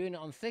when I'm doing it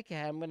on thicker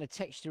hair, I'm going to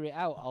texture it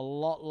out a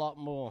lot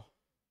more.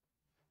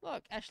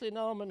 Look, Ashley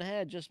Norman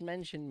Hair just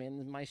mentioned me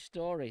in my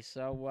story.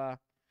 So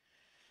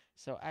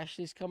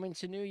Ashley's coming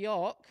to New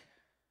York,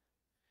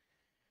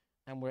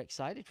 and we're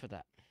excited for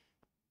that.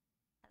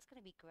 That's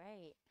going to be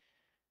great.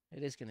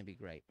 It is going to be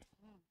great.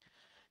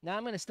 Now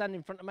I'm going to stand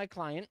in front of my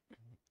client,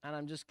 and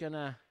I'm just going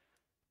to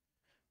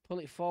pull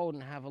it forward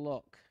and have a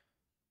look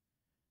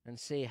and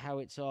see how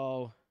it's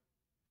all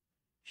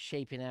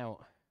shaping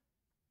out.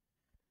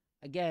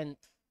 Again,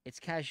 it's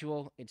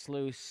casual, it's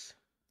loose.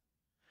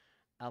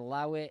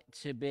 Allow it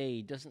to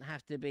be. Doesn't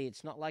have to be.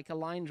 It's not like a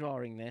line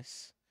drawing,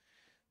 this.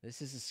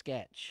 This is a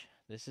sketch.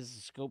 This is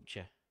a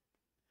sculpture.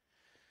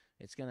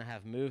 It's going to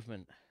have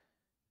movement.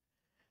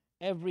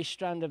 Every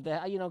strand of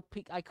their, you know,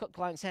 I cut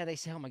clients' hair, they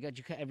say, oh my God,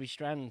 you cut every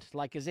strand.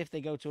 Like as if they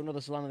go to another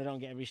salon and they don't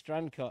get every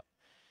strand cut.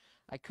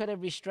 I cut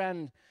every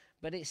strand,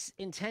 but it's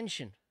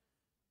intention.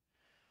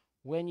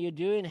 When you're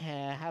doing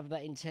hair, have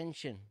that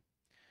intention.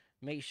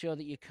 Make sure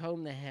that you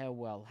comb the hair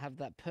well. Have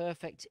that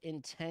perfect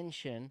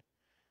intention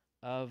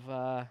of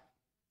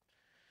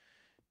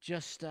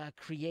just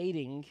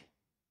creating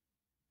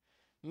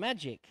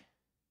magic.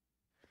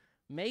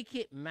 Make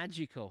it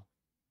magical.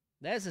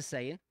 There's a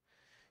saying.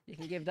 You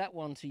can give that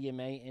one to your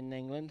mate in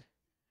England.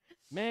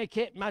 Make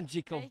it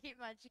magical. Make it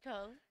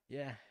magical.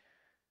 Yeah.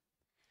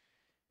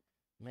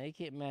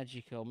 Make it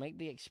magical. Make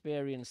the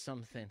experience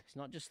something. It's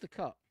not just the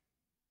cut.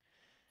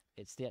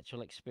 It's the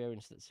actual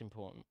experience that's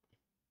important.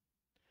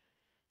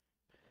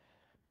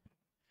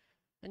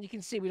 And you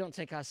can see we don't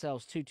take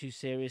ourselves too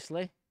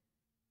seriously.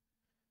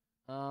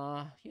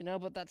 You know,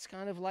 but that's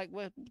kind of like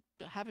we're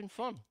having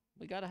fun.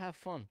 We got to have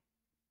fun.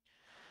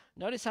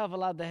 Notice how I've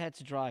allowed the hair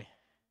to dry.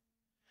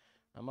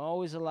 I'm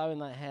always allowing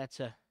that hair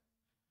to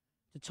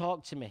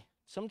talk to me.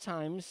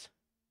 Sometimes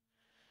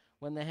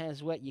when the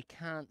hair's wet, you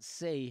can't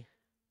see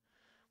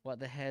what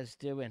the hair's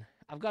doing.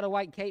 I've got a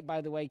white cape,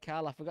 by the way,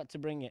 Carl. I forgot to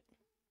bring it.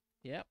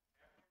 Yep.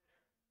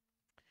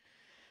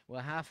 We're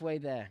halfway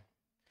there.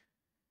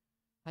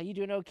 Are you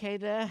doing okay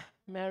there,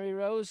 Mary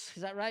Rose?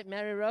 Is that right,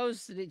 Mary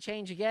Rose? Did it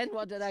change again?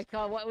 What did I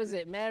call? What was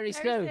it? Mary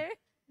Sue.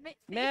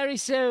 Mary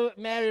Sue,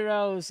 Mary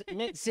Rose,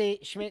 Mitzi,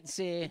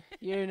 Schmitzy.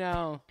 You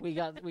know, we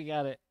got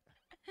it.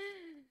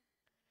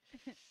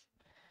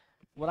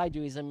 What I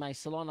do is in my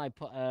salon, I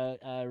put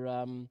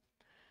I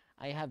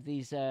have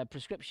these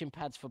prescription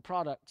pads for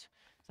product,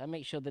 so I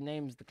make sure the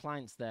name's the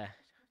client's there,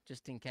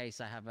 just in case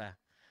I have a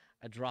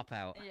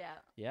dropout. Yeah.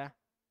 Yeah.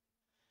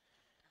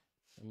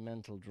 A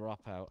mental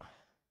dropout.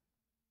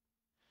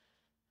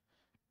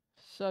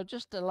 So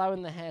just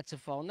allowing the hair to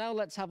fall. Now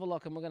let's have a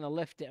look, and we're going to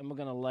lift it, and we're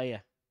going to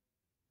layer.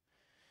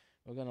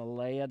 We're going to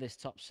layer this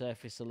top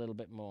surface a little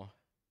bit more.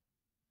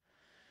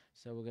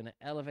 So we're going to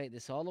elevate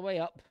this all the way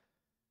up.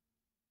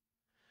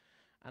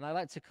 And I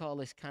like to call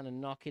this kind of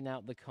knocking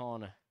out the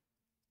corner.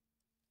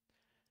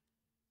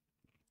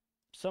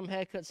 Some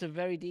haircuts are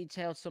very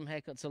detailed, some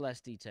haircuts are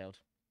less detailed.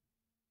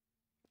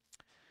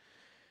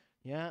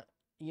 Yeah,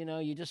 you know,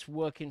 you're just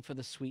working for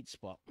the sweet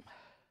spot.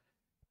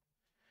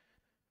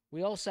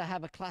 We also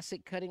have a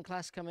classic cutting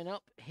class coming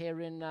up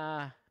here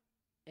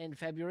in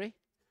February.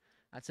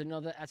 That's a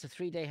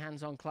 3-day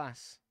hands-on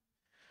class.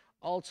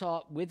 All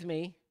taught with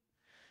me.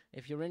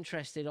 If you're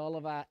interested, all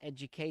of our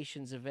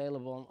education's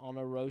available on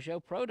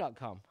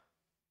arojopro.com.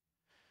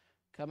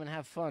 Come and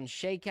have fun.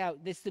 Shake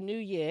out. This is the new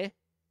year,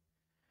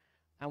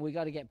 and we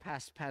got to get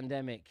past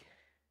pandemic.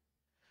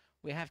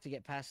 We have to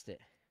get past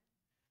it.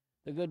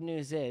 The good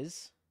news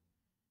is,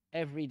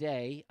 every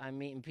day I'm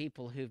meeting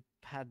people who've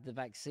had the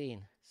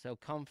vaccine, so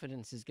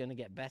confidence is going to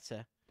get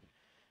better.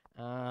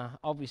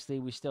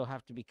 Obviously, we still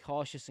have to be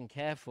cautious and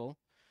careful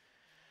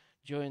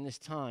during this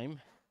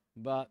time,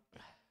 but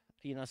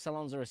you know,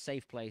 salons are a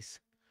safe place.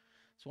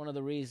 It's one of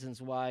the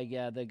reasons why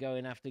they're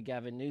going after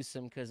Gavin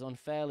Newsom, because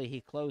unfairly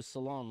he closed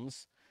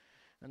salons,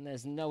 and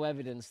there's no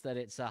evidence that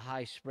it's a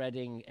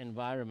high-spreading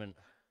environment.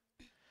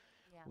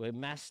 Yeah. We're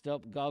masked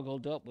up,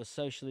 goggled up, we're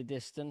socially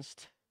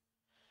distanced.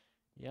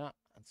 Yeah,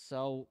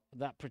 so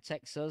that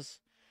protects us,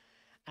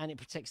 and it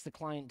protects the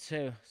client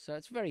too. So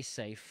it's very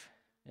safe.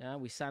 Yeah,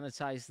 we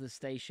sanitize the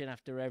station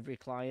after every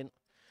client.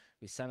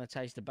 We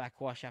sanitize the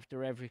backwash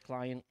after every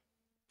client.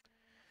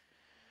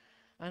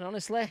 And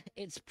honestly,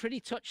 it's pretty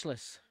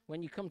touchless.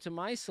 When you come to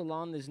my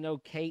salon, there's no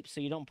cape,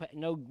 so you don't put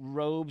no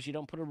robes. You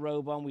don't put a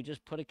robe on. We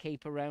just put a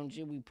cape around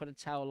you. We put a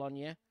towel on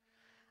you.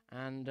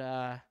 And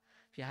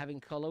if you're having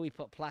color, we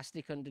put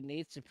plastic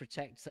underneath to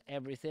protect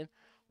everything.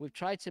 We've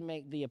tried to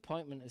make the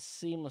appointment as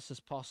seamless as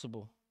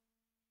possible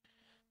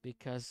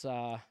because,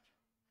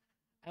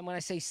 and when I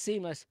say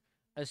seamless,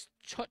 as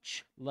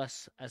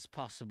touchless as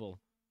possible.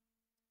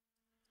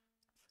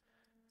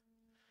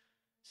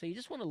 So you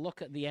just want to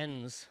look at the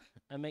ends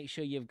and make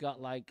sure you've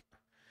got like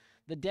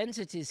the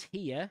density's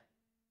here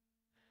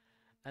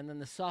and then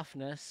the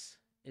softness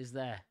is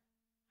there.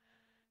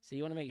 So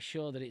you want to make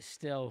sure that it's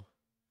still,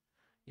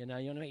 you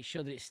want to make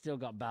sure that it's still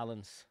got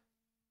balance.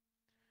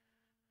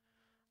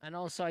 And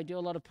also I do a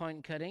lot of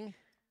point cutting,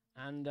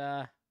 and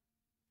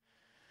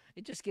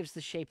it just gives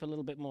the shape a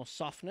little bit more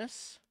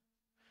softness.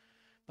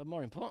 But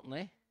more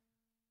importantly,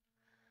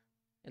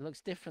 it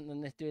looks different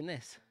than this, doing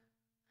this.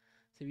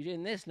 So if you're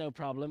doing this, no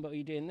problem, but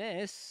you're doing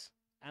this,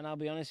 and I'll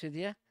be honest with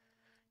you,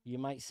 you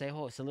might say,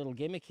 oh, it's a little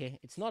gimmicky.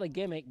 It's not a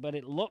gimmick, but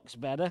it looks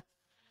better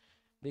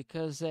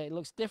because it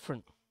looks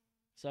different.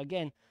 So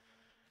again,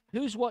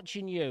 who's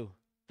watching you?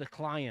 The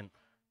client.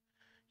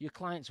 Your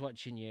client's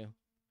watching you.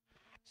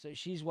 So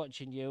she's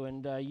watching you,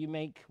 and you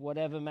make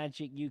whatever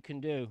magic you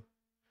can do.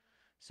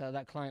 So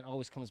that client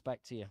always comes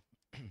back to you.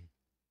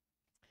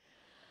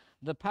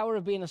 The power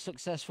of being a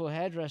successful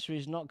hairdresser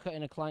is not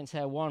cutting a client's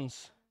hair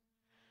once.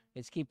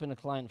 It's keeping a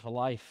client for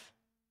life.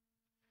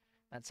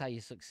 That's how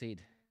you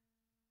succeed.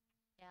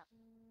 Yeah.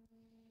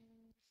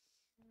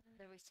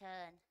 The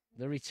return.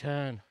 The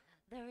return.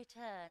 The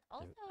return.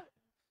 Also,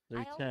 The I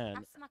return. always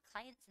ask my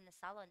clients in the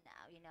salon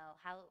now,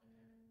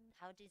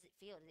 how does it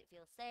feel? Does it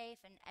feel safe?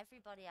 And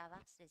everybody I've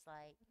asked is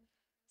like,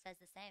 says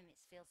the same. It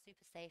feels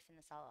super safe in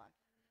the salon.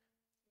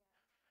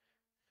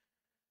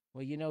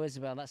 Well,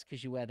 Isabel, that's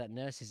because you wear that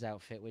nurse's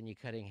outfit when you're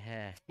cutting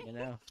hair,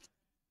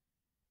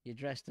 You're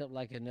dressed up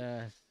like a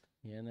nurse,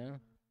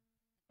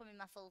 Come in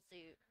my full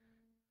suit.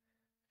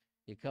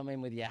 You come in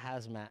with your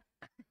hazmat.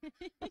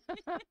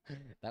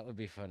 That would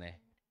be funny.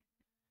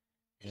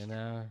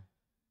 That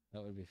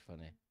would be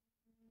funny.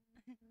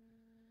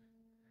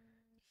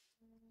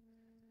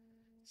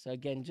 So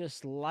again,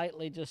 just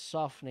lightly just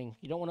softening.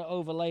 You don't want to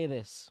overlay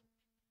this.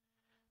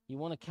 You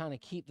want to kind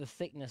of keep the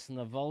thickness and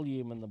the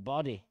volume and the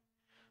body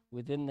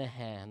within the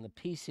hair and the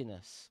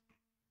pieciness.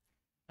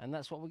 And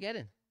that's what we're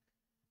getting.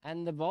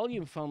 And the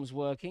volume foam's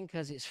working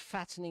because it's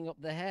fattening up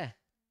the hair.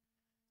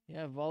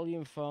 Yeah,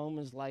 volume foam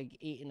is like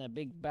eating a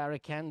big bar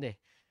of candy.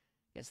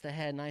 Gets the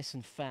hair nice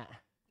and fat.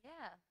 Yeah.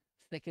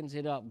 Thickens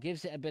it up,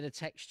 gives it a bit of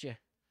texture.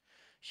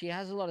 She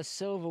has a lot of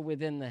silver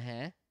within the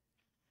hair.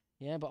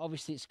 Yeah, but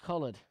obviously it's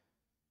colored.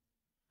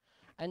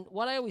 And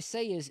what I always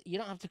say is you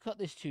don't have to cut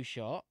this too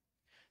short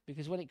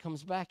because when it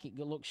comes back, it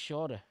looks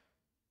shorter.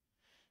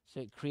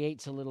 So it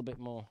creates a little bit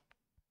more.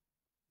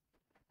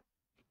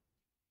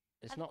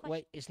 It's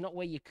not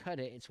where you cut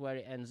it, it's where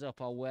it ends up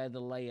or where the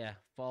layer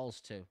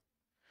falls to.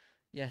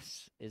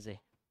 Yes, Izzy.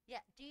 Yeah.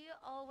 Do you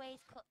always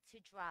cut to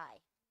dry?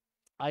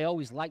 I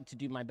always like to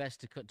do my best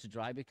to cut to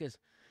dry because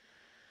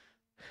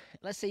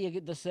let's say you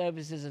get the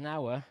service is an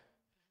hour,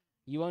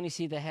 you only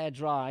see the hair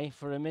dry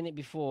for a minute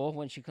before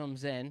when she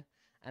comes in,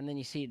 and then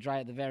you see it dry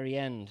at the very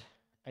end.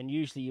 And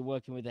usually you're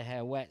working with the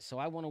hair wet, so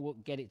I want to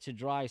get it to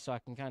dry so I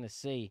can kind of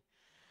see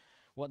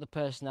what the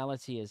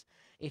personality is.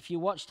 If you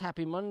watched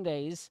Happy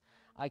Mondays,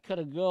 I cut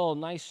a girl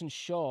nice and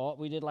short.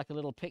 We did like a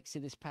little pixie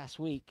this past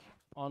week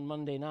on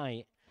Monday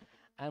night.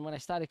 And when I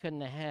started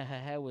cutting her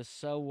hair was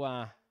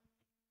so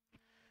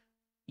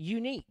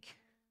unique.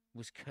 It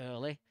was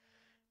curly,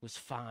 it was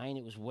fine,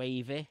 it was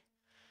wavy,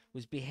 it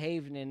was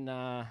behaving in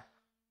not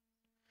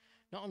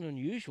an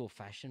unusual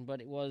fashion,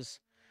 but it was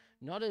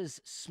not as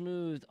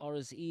smooth or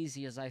as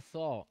easy as I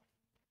thought.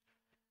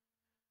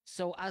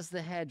 So as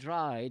the hair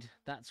dried,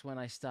 that's when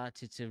I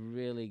started to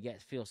really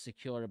feel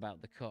secure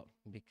about the cut,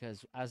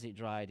 because as it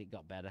dried, it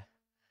got better.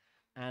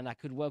 And I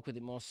could work with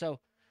it more. So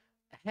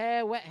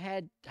wet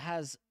hair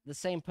has the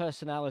same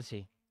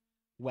personality.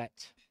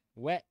 Wet,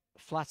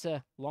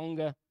 flatter,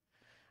 longer.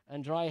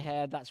 And dry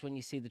hair, that's when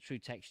you see the true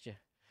texture.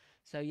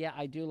 So yeah,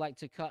 I do like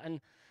to cut.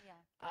 And,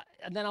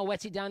 and then I'll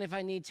wet it down if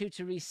I need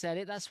to reset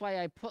it. That's why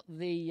I put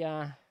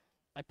the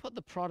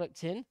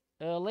product in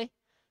early,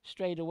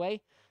 straight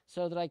away,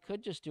 so that I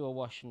could just do a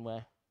wash and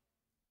wear.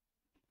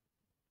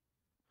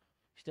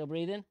 Still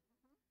breathing?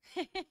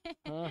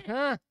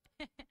 Uh-huh.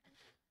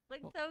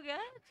 Looks so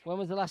good. When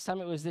was the last time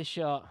it was this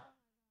short?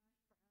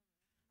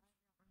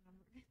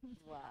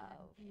 Wow.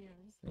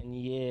 In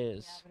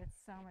years. Yeah, but it's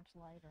so much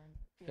lighter.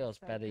 And Feels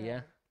so better, good.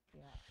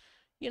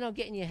 yeah?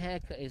 Getting your hair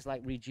cut is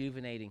like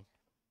rejuvenating.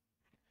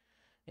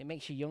 It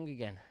makes you young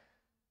again.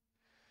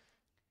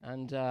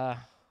 And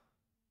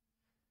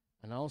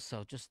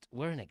also,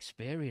 we're an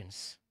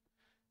experience.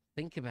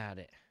 Think about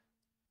it.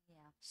 Yeah.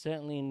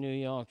 Certainly in New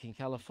York, in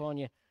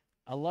California,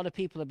 a lot of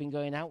people have been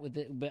going out with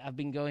it, but have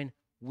been going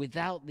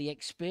without the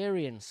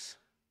experience.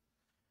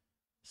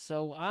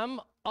 So I'm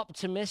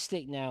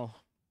optimistic now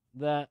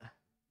that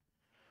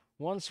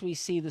once we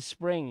see the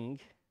spring,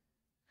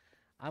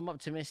 I'm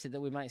optimistic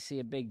that we might see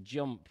a big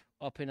jump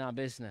up in our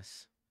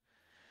business.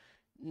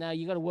 Now,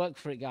 you got to work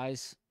for it,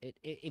 guys.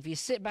 If you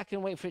sit back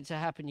and wait for it to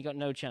happen, you got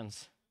no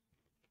chance.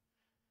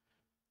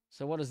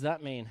 So what does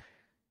that mean?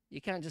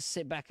 You can't just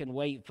sit back and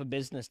wait for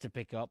business to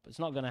pick up. It's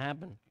not going to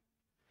happen.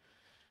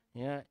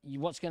 Yeah,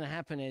 what's going to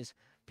happen is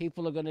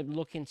people are going to be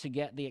looking to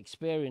get the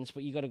experience,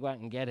 but you got to go out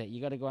and get it.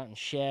 You got to go out and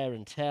share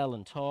and tell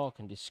and talk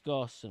and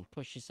discuss and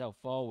push yourself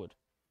forward.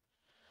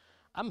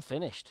 I'm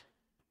finished,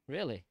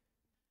 really.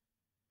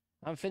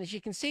 I'm finished.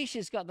 You can see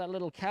she's got that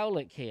little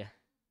cowlick here.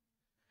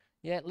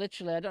 Yeah,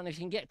 literally. I don't know if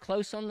you can get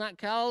close on that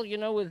cowl, you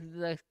know, with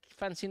the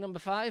fancy number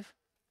 5.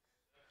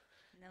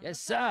 Yes,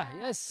 sir.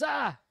 Yes,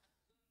 sir.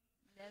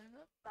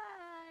 Number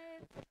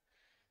 5.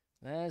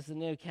 There's the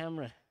new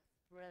camera.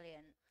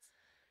 Brilliant.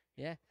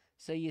 Yeah.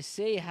 So you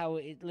see how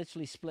it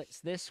literally splits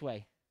this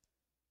way.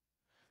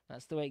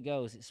 That's the way it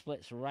goes. It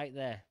splits right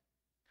there.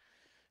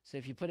 So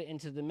if you put it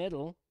into the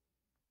middle,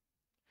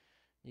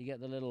 you get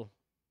the little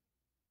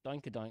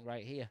doink-a-doink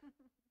right here.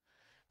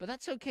 But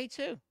that's okay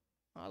too.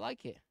 I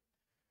like it.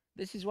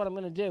 This is what I'm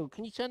going to do.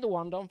 Can you turn the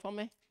wand on for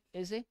me,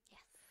 Izzy?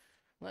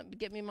 Yes.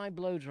 Get me my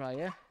blow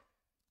dryer.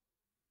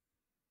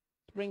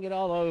 Bring it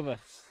all over.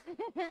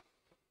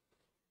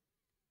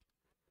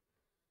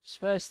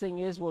 First thing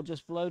is we'll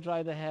just blow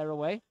dry the hair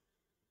away.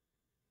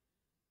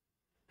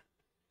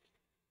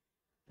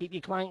 Keep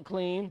your client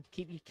clean.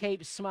 Keep your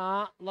cape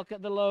smart. Look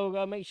at the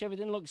logo. Make sure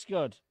everything looks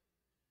good.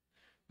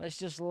 Let's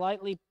just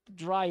lightly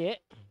dry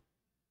it.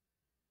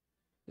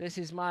 This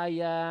is my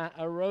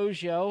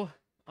Arosio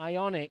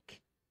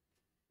Ionic.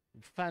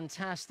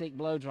 Fantastic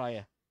blow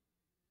dryer.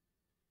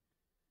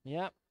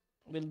 Yep.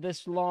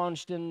 This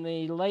launched in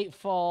the late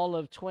fall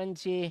of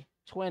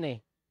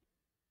 2020.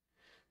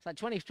 It's like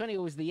 2020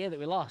 was the year that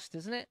we lost,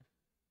 isn't it?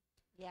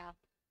 Yeah.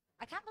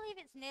 I can't believe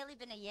it's nearly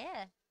been a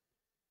year.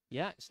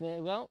 Yeah, it's My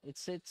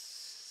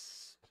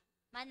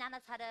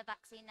nana's had her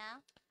vaccine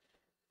now.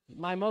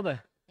 my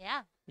mother.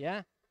 Yeah.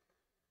 Yeah.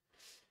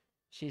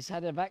 She's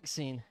had a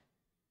vaccine.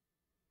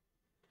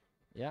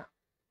 Yeah.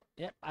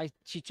 Yep.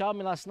 She told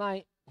me last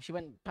night she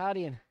went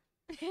partying.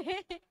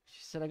 She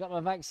said, I got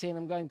my vaccine,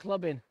 I'm going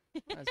clubbing.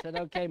 I said,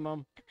 okay,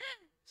 Mum.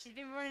 She's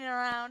been running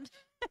around.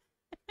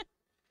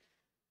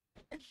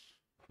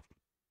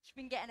 She's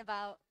been getting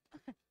about.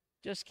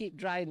 Just keep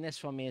drying this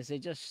for me, Izzy.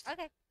 Just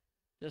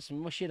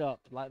mush it up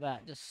like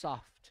that, just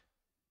soft.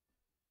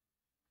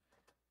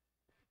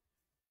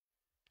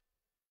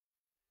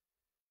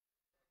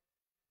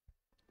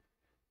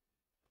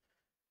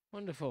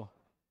 Wonderful.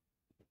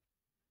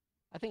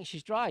 I think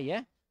she's dry,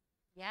 yeah?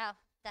 Yeah,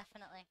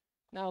 definitely.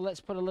 Now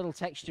let's put a little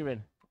texture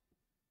in.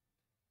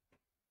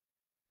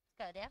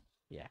 Good, yeah?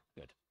 Yeah,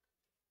 good.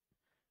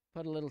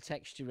 Put a little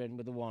texture in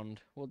with the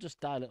wand. We'll just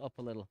dial it up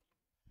a little.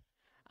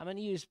 I'm going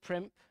to use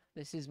Primp.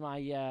 This is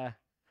my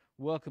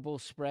workable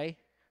spray,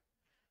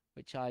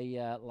 which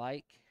I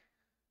like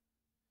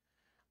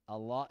a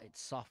lot.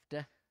 It's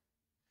softer.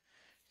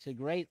 It's a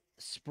great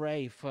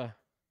spray for...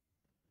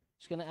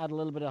 Just going to add a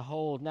little bit of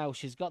hold. Now,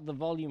 she's got the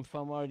volume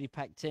foam already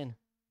packed in.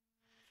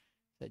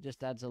 So it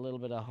just adds a little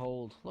bit of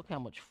hold. Look how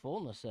much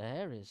fullness her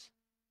hair is.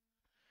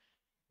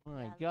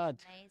 My God.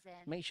 Amazing.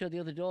 Make sure the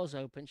other door's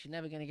open. She's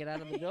never going to get out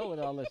of the door with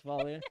all this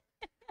volume.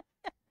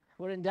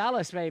 We're in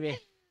Dallas, baby.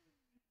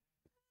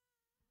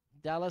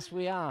 Dallas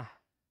we are.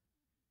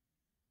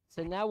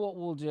 So now what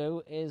we'll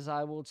do is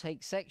I will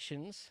take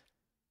sections.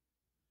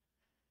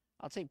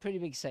 I'll take pretty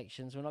big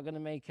sections. We're not going to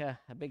make a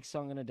big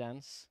song and a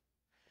dance.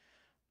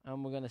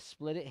 And we're going to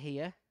split it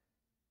here.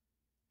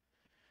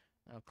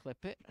 I'll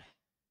clip it.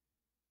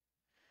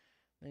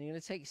 Then you're going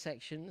to take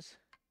sections.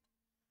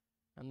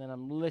 And then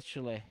I'm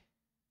literally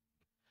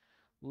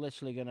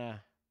going to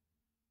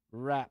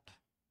wrap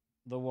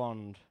the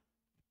wand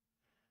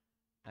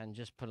and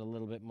just put a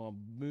little bit more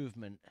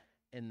movement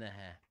in the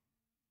hair.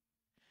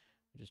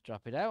 Just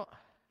drop it out.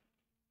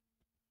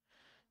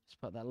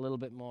 Just put that little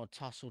bit more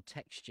tassel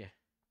texture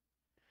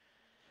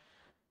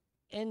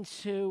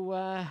into...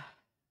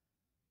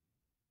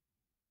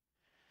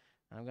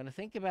 I'm going to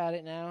think about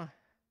it now.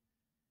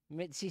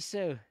 Mitzi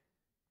Sue.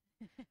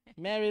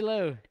 Mary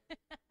Lou.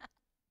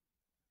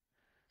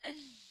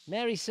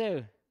 Mary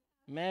Sue.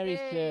 Mary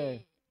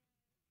Sue.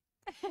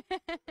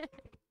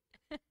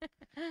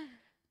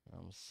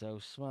 I'm so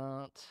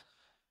smart.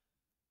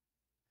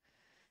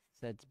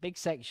 Said big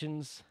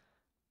sections.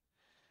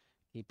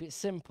 Keep it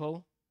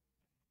simple.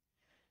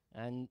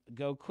 And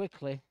go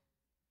quickly.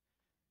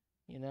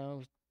 You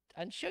know,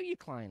 and show your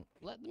client.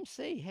 Let them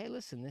see. Hey,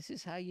 listen, this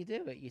is how you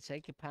do it. You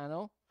take a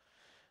panel.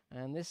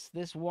 And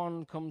this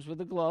wand comes with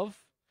a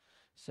glove.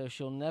 So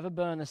she'll never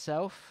burn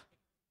herself.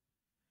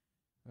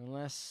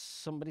 Unless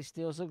somebody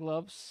steals her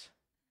gloves.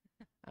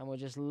 And we're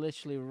just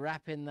literally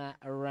wrapping that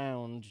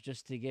around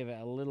just to give it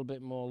a little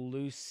bit more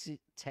loose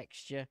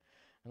texture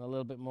and a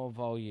little bit more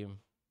volume.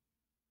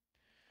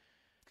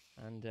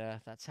 And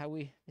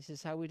this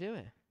is how we do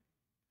it.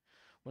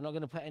 We're not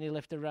going to put any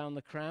lift around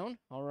the crown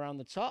or around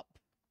the top.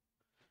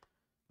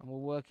 And we're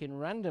working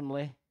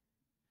randomly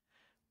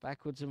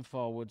backwards and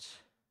forwards.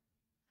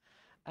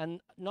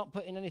 And not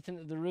putting anything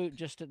at the root,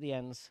 just at the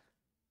ends.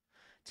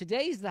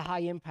 Today's the high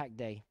impact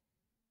day.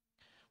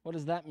 What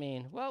does that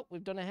mean? Well,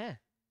 we've done a hair.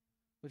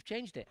 We've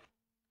changed it.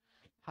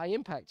 high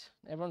impact.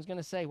 Everyone's going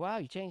to say, wow,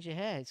 you changed your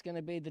hair. It's going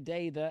to be the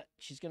day that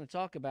she's going to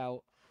talk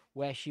about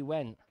where she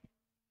went.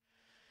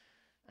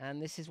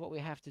 And this is what we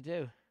have to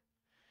do.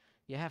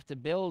 You have to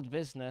build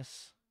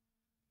business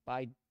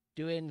by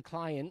doing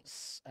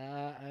clients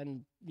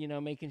and, you know,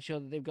 making sure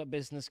that they've got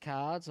business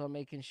cards, or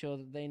making sure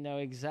that they know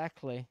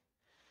exactly,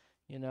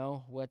 you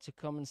know, where to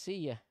come and see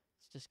you.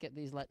 Let's just get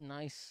these like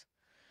nice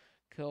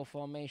curl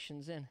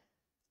formations in.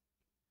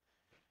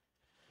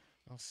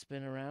 I'll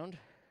spin around.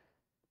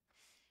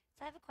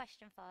 So I have a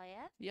question for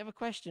you. You have a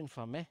question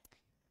for me?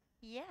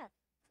 Yeah.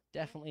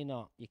 Definitely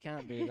not. You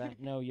can't do that.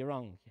 No, you're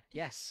wrong.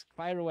 Yes,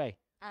 fire away.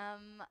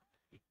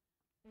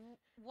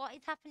 What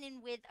is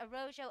happening with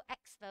Arojo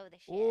Expo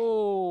this year?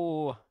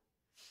 Oh,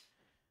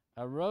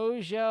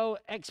 Arojo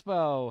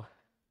Expo.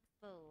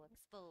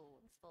 Expo.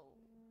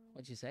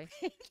 What'd you say?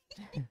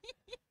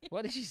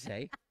 What did you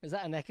say? Is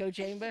that an echo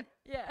chamber?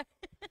 Yeah.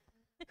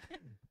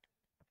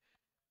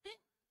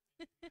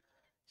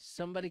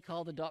 Somebody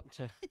call the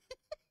doctor.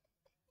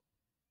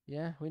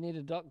 Yeah, we need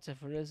a doctor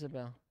for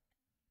Isabel.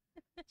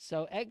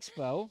 So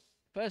Expo,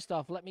 first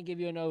off, let me give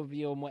you an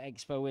overview on what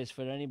Expo is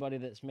for anybody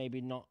that's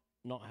maybe not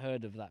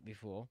heard of that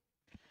before.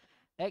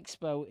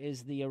 Expo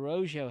is the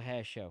Arojo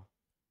hair show.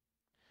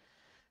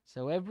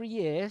 So every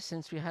year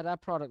since we had our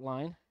product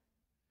line,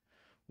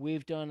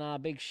 we've done our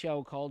big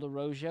show called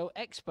Arojo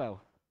Expo.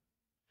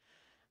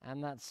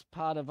 And that's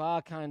part of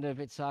our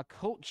it's our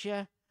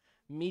culture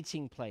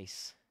meeting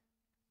place.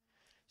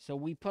 So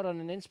we put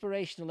on an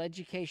inspirational,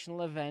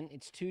 educational event.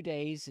 It's 2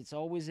 days. It's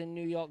always in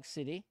New York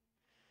City.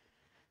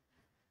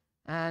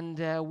 And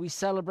we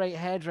celebrate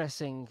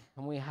hairdressing.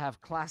 And we have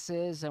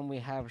classes and we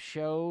have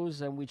shows.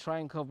 And we try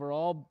and cover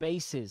all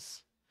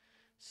bases.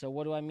 So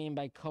what do I mean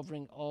by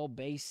covering all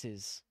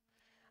bases?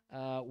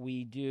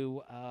 We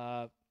do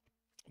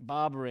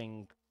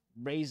barbering,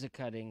 razor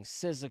cutting,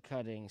 scissor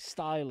cutting,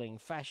 styling,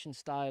 fashion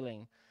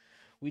styling.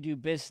 We do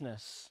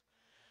business.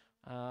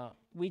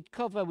 We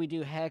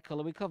do hair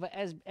color. We cover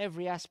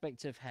every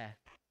aspect of hair.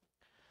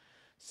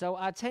 So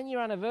our 10-year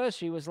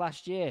anniversary was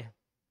last year.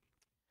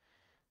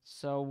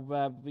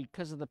 So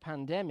because of the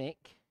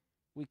pandemic,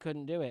 we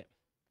couldn't do it.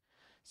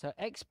 So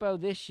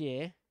Expo this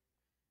year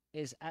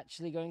is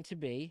actually going to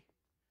be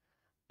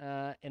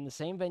in the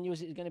same venue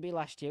as it was going to be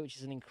last year, which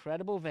is an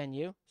incredible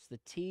venue. It's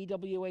the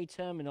TWA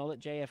Terminal at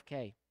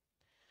JFK.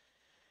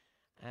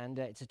 And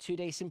it's a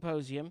 2-day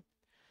symposium.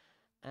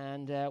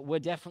 And we're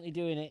definitely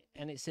doing it.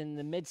 And it's in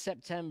the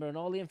mid-September. And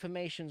all the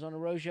information's on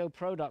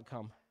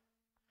arojopro.com.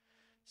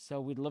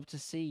 So we'd love to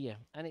see you.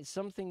 And it's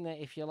something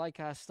that if you like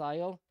our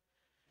style,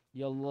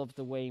 you'll love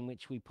the way in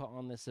which we put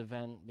on this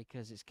event.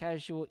 Because it's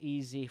casual,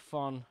 easy,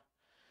 fun.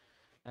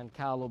 And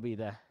Carl will be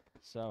there.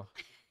 So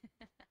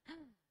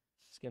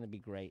it's going to be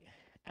great.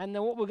 And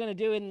then what we're going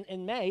to do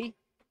in May,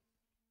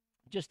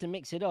 just to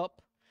mix it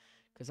up,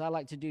 because I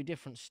like to do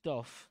different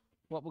stuff,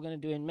 what we're going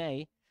to do in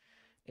May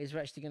is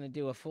we're actually going to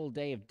do a full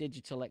day of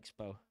digital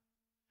expo.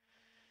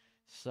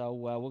 So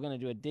we're going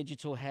to do a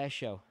digital hair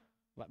show.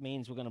 That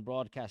means we're going to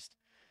broadcast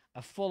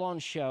a full-on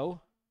show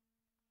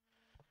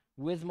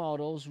with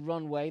models,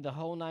 runway, the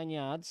whole 9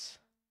 yards,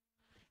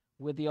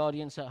 with the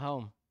audience at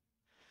home.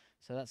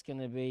 So that's going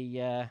to be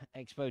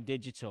Expo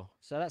Digital.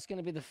 So that's going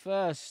to be the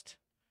first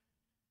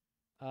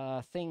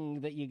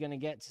thing that you're going to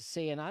get to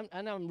see, and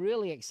I'm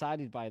really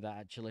excited by that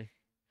actually.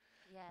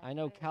 Yeah, I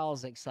know really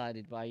Carl's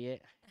excited by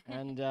it,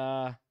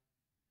 and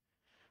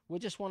we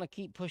just want to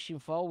keep pushing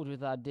forward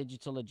with our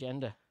digital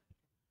agenda.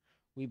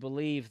 We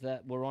believe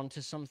that we're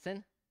onto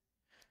something,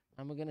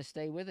 and we're going to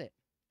stay with it.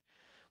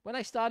 When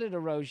I started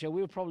Arojo,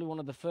 we were probably one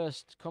of the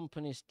first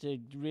companies to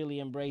really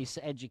embrace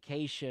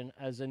education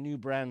as a new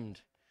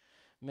brand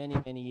many,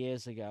 many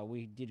years ago.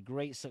 We did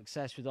great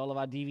success with all of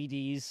our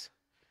DVDs.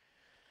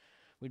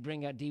 We'd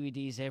bring out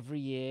DVDs every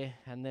year,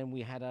 and then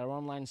we had our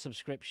online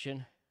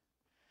subscription,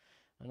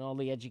 and all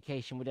the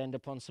education would end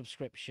up on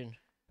subscription.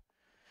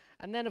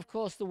 And then, of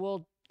course, the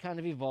world kind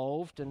of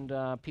evolved, and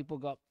people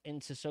got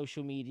into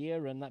social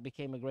media, and that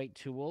became a great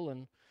tool.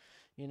 And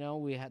you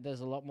know,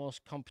 there's a lot more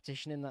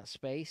competition in that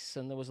space,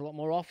 and there was a lot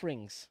more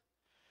offerings.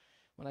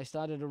 When I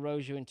started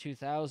Arojo in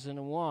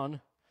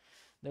 2001,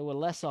 there were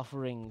less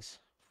offerings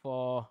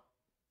for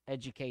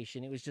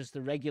education. It was just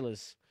the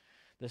regulars,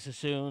 the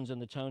Sassoons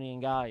and the Tony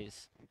and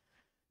Guys.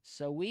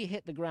 So we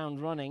hit the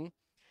ground running,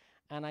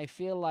 and I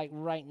feel like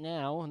right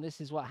now, and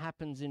this is what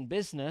happens in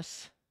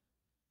business,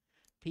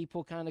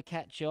 people kind of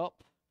catch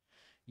up.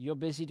 You're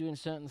busy doing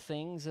certain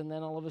things, and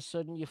then all of a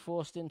sudden you're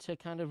forced into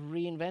kind of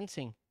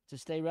reinventing to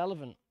stay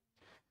relevant.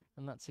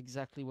 And that's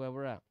exactly where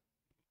we're at.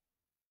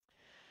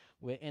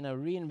 We're in a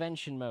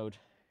reinvention mode.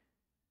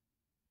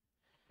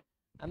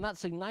 And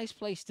that's a nice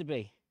place to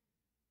be.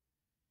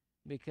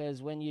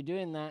 Because when you're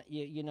doing that,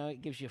 you know,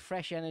 it gives you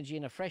fresh energy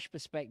and a fresh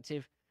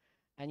perspective,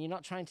 and you're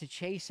not trying to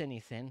chase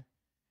anything.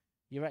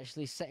 You're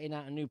actually setting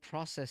out a new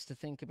process to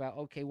think about,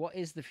 okay, what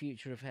is the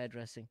future of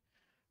hairdressing?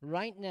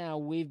 Right now,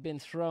 we've been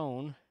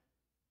thrown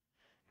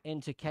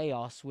into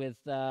chaos with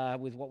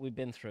what we've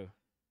been through.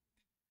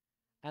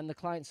 And the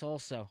clients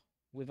also.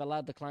 We've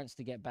allowed the clients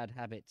to get bad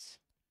habits.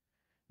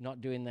 not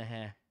doing their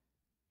hair.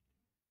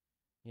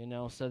 You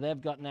know, so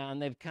they've got now,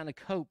 and they've kind of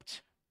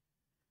coped.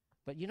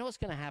 But you know what's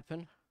going to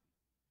happen?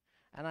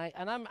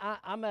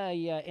 I'm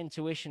a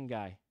intuition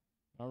guy.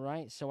 All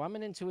right, so I'm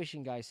an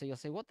intuition guy. So you'll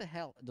say, what the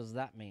hell does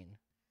that mean?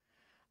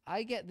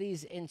 I get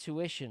these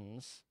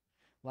intuitions,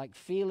 like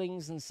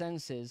feelings and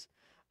senses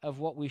of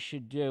what we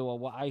should do or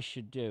what I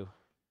should do.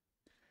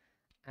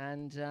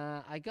 And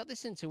I got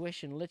this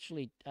intuition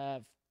literally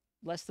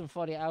less than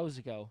 40 hours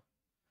ago,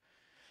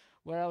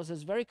 where I was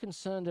very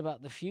concerned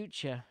about the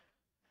future.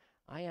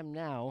 I am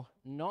now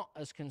not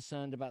as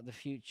concerned about the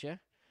future.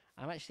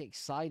 I'm actually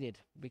excited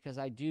because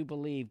I do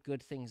believe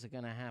good things are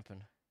going to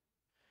happen.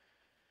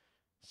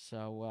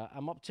 So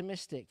I'm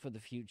optimistic for the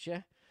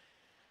future,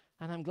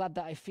 and I'm glad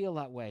that I feel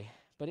that way.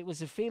 But it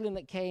was a feeling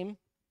that came,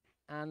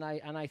 and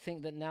I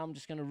think that now I'm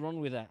just going to run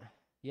with that.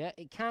 Yeah,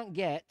 it can't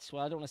get,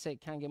 well, I don't want to say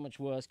it can't get much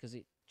worse, because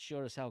it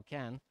sure as hell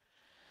can.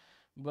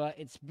 But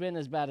it's been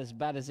as bad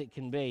as it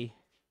can be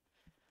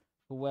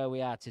for where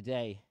we are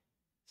today.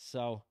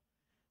 So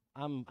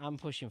I'm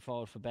pushing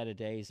forward for better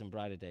days and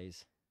brighter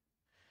days.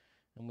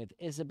 And with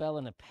Isabel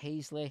and a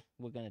Paisley,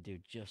 we're going to do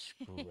just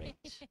great.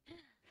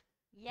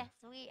 Yes,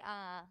 we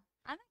are.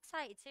 I'm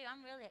excited too.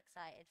 I'm really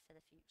excited for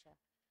the future.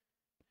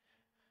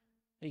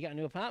 You got a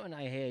new apartment,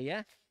 I hear,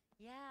 yeah?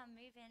 Yeah, I'm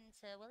moving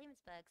to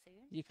Williamsburg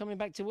soon. You're coming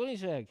back to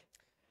Williamsburg?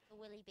 For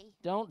Willie B.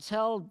 Don't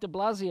tell de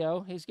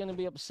Blasio. He's going to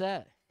be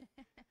upset.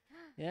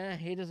 Yeah,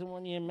 he doesn't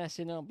want you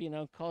messing up, you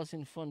know,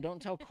 causing fun.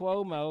 Don't tell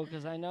Cuomo,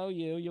 because I know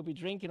you. You'll be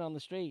drinking on the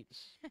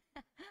streets.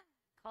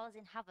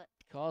 Causing havoc.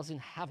 Causing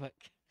havoc.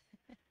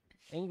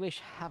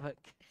 English havoc.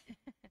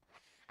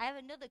 I have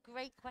another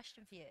great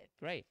question for you.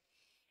 Great.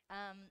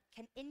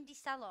 Can indie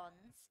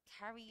salons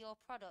carry your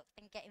product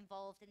and get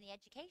involved in the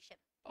education?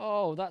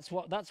 Oh, that's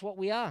what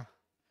we are.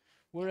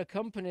 We're a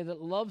company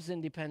that loves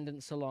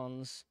independent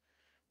salons.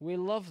 We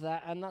love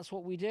that, and that's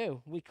what we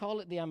do. We call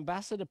it the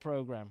Ambassador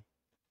Program.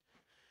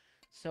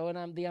 So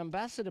the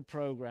Ambassador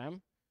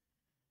Program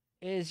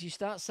is you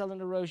start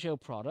selling a Rojo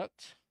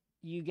product.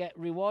 You get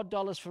reward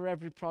dollars for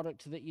every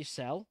product that you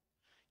sell.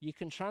 You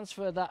can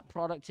transfer that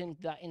product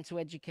into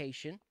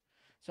education.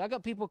 So I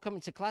got people coming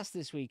to class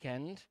this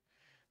weekend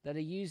that are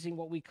using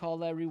what we call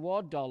their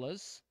reward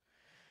dollars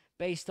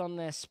based on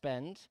their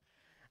spend.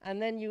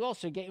 And then you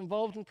also get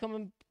involved and come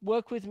and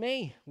work with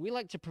me. We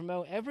like to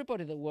promote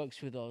everybody that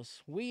works with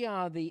us. We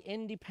are the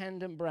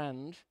independent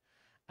brand,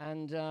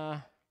 and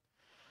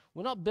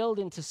we're not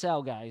building to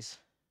sell, guys.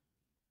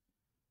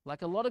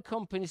 Like a lot of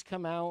companies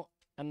come out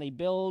and they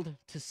build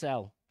to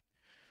sell.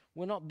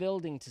 We're not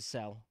building to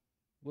sell.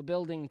 We're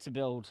building to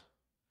build.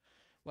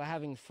 We're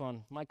having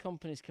fun. My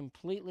company is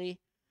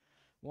completely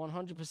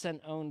 100%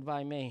 owned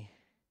by me.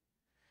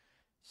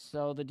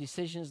 So the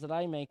decisions that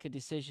I make are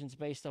decisions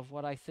based off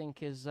what I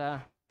think is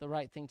the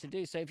right thing to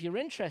do. So if you're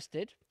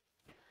interested,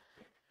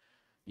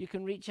 you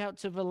can reach out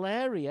to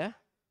Valeria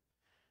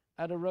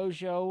at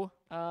Rojo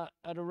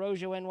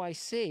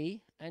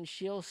NYC, and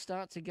she'll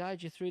start to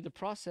guide you through the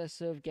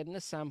process of getting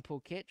a sample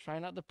kit,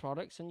 trying out the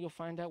products, and you'll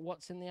find out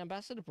what's in the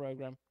Ambassador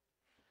Program.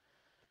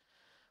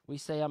 We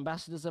say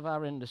ambassadors of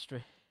our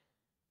industry.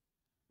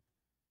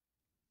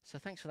 So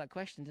thanks for that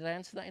question. Did I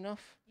answer that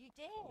enough? You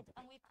did,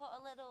 and we put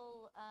a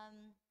little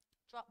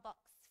Dropbox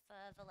for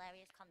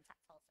Valeria's contact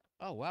also.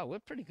 Oh, wow, we're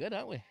pretty good,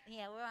 aren't we?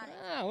 Yeah, we're on it.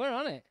 Ah, we're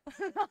on it.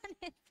 We're on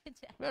it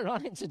today. We're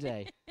on it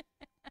today.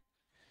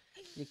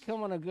 You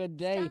come on a good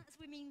day. Stance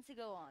we mean to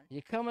go on.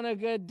 You come on a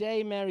good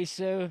day, Mary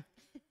Sue.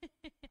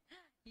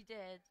 You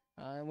did.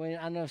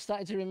 And I've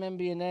started to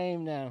remember your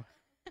name now.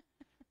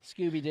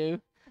 Scooby-Doo.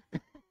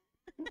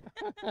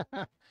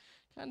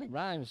 Kind of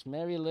rhymes.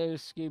 Mary Lou,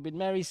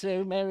 Mary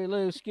Sue, Mary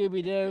Lou,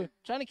 Scooby-Doo.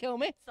 Trying to kill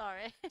me?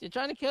 Sorry. You're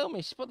trying to kill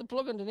me. She put the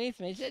plug underneath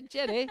me. She said,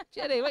 Jetty,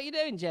 what you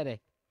doing, Jetty?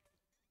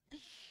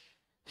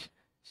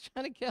 She's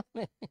trying to kill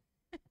me.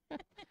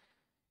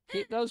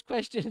 Keep those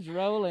questions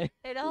rolling.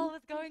 It all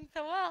was going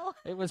so well.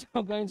 It was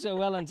all going so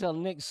well until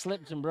Nick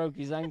slipped and broke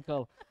his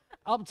ankle.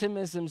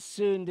 Optimism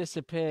soon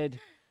disappeared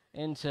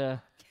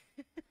into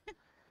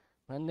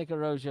when Nick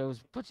Rojo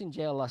was put in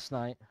jail last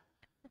night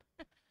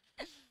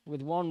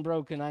with one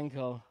broken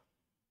ankle,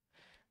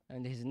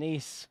 and his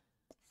niece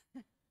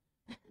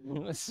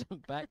was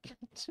sent back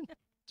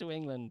to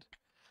England.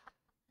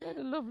 We had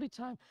a lovely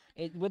time.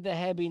 With the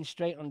hair being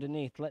straight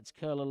underneath, let's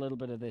curl a little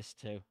bit of this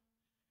too.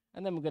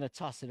 And then we're going to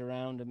toss it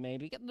around and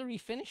maybe get the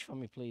refinish for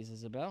me, please,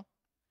 Isabel.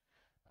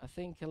 I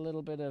think a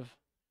little bit of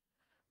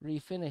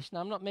refinish.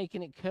 Now, I'm not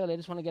making it curly. I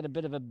just want to get a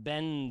bit of a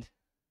bend.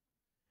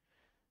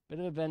 Bit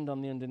of a bend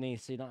on the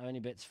underneath so you don't have any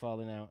bits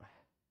falling out.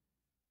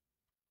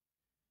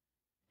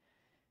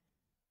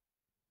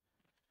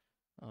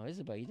 Oh,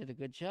 Isabel, you did a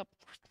good job.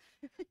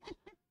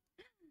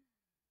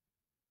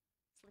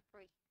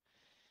 Slippery.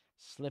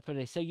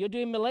 Slippery. So you're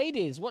doing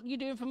Miladies. What are you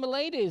doing for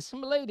Miladies?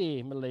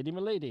 Milady.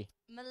 Milady,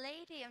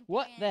 I'm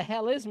What doing... the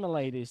hell is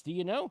Miladies? Do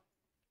you know?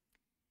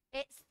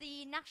 It's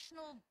the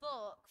national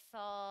book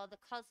for the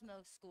Cosmo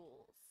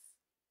schools.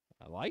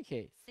 I like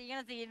it. So you're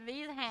going to see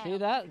these hands. See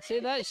that? See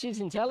that? She's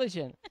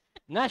intelligent.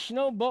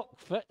 National book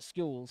for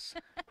schools.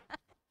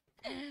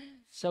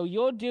 So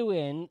you're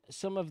doing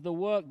some of the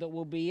work that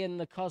will be in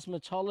the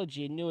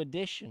cosmetology new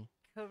edition.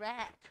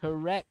 Correct.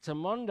 Correct,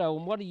 Amondo.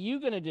 And what are you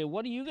going to do?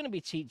 What are you going to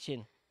be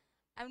teaching?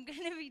 I'm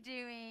going to be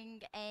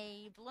doing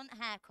a blunt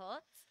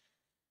haircut.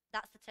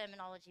 That's the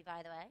terminology,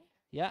 by the way.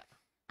 Yeah.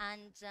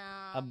 And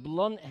A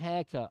blunt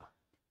haircut.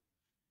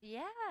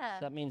 yeah.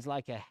 That means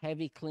like a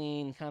heavy,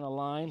 clean kind of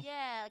line.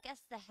 Yeah, I guess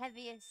the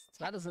heaviest.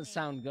 That doesn't technique.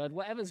 sound good.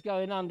 Whatever's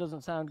going on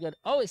doesn't sound good.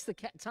 Oh, it's the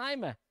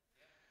timer.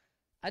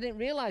 I didn't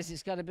realize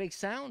it's got a big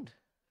sound.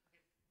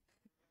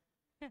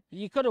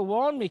 You could have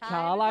warned me,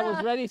 Carl. I was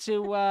Time's ready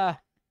to.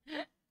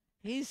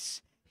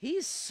 He's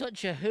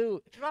such a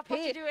hoot. Drop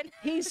what you're doing.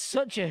 He's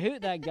such a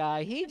hoot, that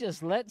guy. He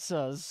just lets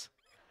us.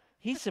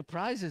 He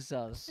surprises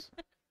us.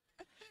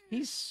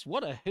 He's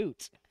what a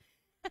hoot.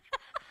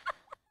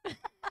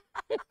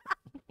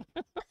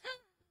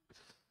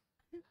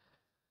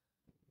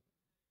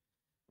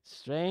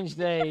 Strange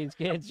days,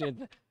 kids,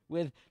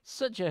 with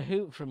such a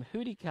hoot from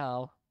Hootie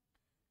Carl.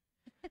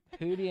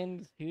 Hootie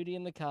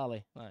and the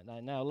Carly.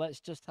 Right, now let's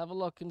just have a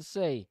look and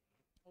see.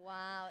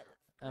 Wow.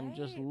 I'm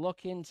just great.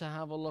 looking to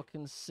have a look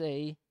and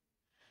see.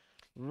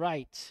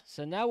 Right,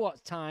 so now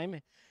what's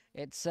time?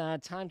 It's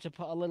time to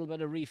put a little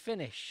bit of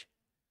refinish.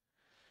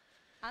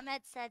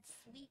 Ahmed said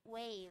sweet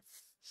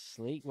waves.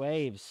 Sleek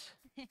waves.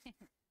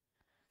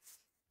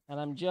 And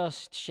I'm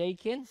just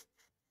shaking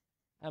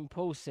and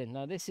pulsing.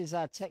 Now this is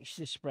our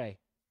texture spray.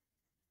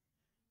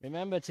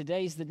 Remember,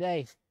 today's the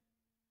day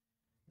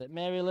that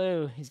Mary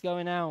Lou is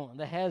going out.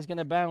 The hair's going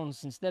to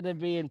bounce instead of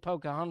being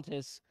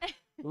Pocahontas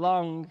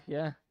long.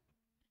 Yeah.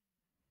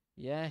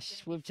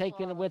 Yes, we're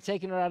taking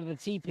her out of the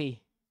teepee,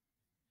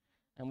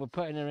 and we're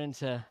putting her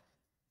into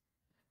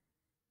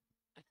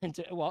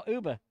what,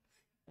 Uber?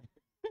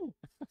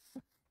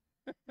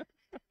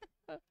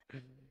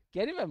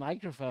 Get him a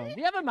microphone. Do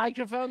you have a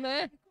microphone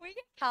there? Can we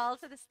get Carl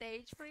to the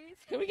stage, please?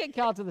 Can we get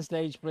Carl to the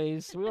stage,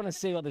 please? We want to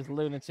see what this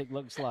lunatic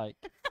looks like.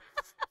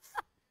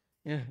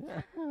 Yeah.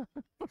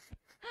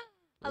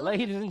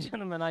 Ladies and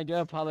gentlemen, I do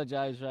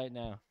apologize right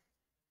now.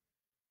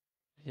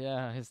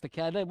 Yeah, it's the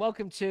Cal.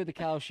 Welcome to the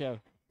Cal Show.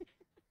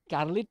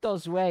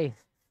 Carlito's Way.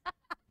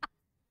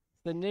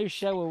 It's the new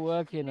show we're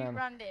working New on.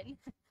 branding.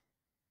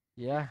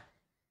 Yeah.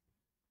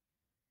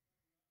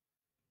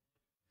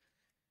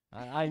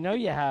 I know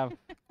you have.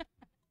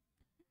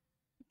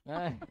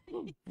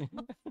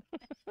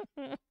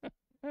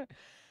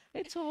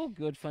 It's all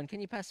good fun.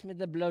 Can you pass me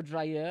the blow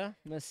dryer?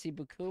 Merci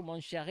beaucoup,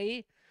 mon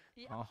chéri.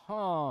 Yeah.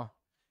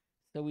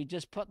 So we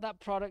just put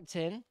that product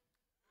in,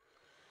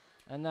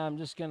 and now I'm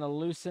just going to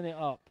loosen it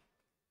up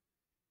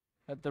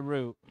at the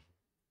root.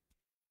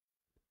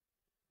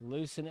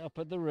 Loosen it up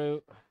at the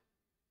root.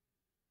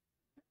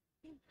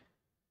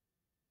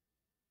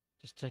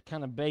 Just to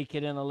kind of bake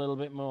it in a little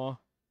bit more.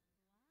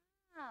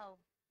 Wow.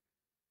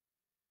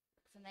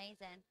 It's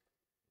amazing.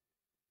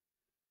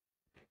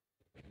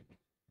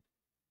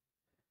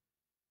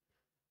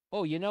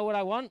 Oh, you know what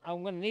I want?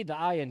 I'm going to need the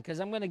iron because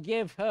I'm going to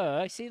give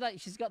her, see, like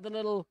she's got the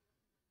little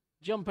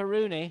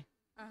jumperoonie.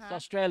 It's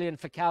Australian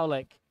for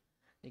cowlick.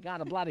 You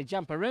got a bloody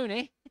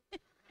jumperoonie.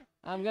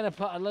 I'm going to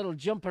put a little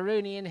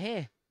jumperoonie in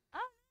here. Oh,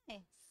 nice.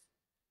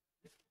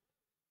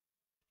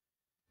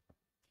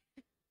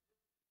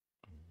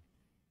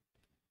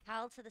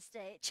 Carl to the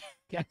stage.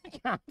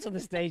 Come to the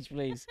stage,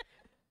 please.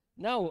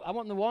 No, I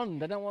want the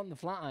wand. I don't want the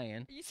flat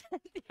iron. You said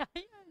the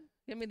iron.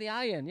 Give me the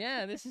iron.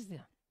 Yeah, this is the...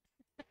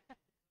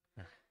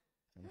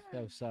 I'm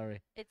so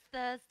sorry. It's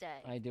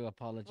Thursday. I do We're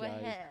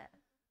apologize. here.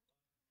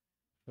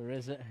 Or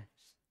is it?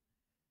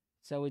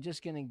 So we're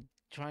just going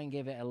to try and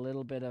give it a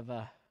little bit of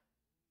a...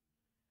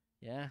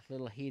 Yeah, a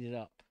little heated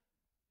up.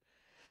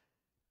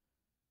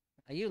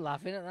 Are you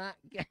laughing at that,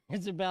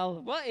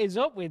 Isabel? What is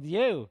up with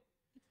you?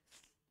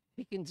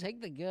 You can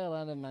take the girl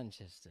out of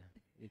Manchester.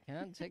 You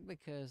can't take the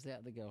Kersey out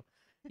of the girl.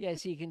 Yeah,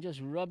 so you can just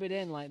rub it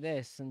in like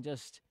this and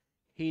just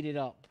heat it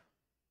up.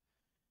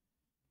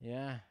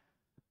 Yeah.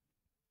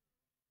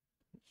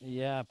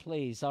 Yeah,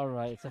 please. All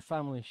right. It's a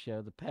family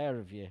show. The pair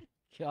of you.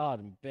 God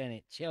and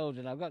Bennett.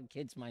 Children. I've got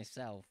kids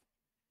myself.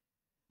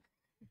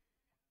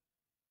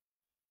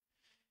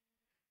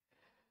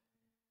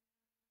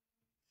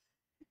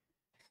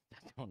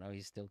 I don't know.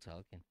 He's still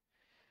talking.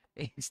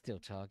 He's still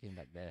talking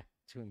back there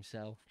to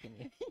himself. Can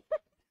you?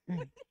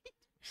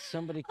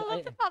 Somebody. I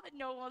love the fact that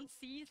no one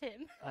sees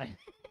him.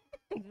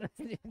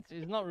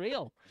 It's not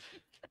real.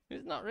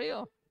 It's not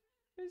real.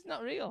 It's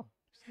not real.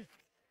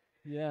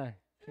 Yeah.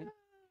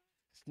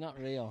 It's not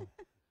real.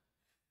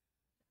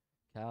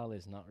 Carl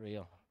is not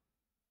real.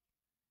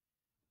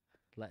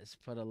 Let's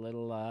put a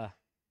little,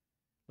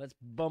 let's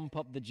bump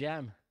up the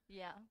jam.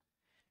 Yeah.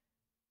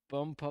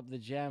 Bump up the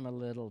jam a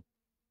little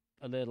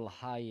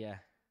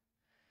higher.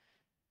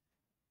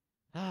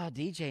 Ah,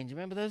 DJing, do you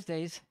remember those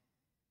days?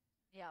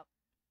 Yep.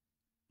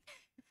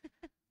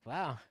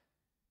 Wow.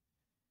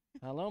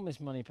 Hello, Miss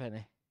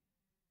Moneypenny.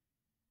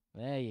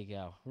 There you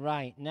go.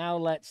 Right, now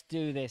let's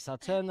do this. I'll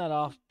turn that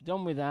off.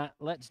 Done with that.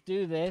 Let's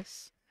do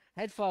this.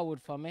 Head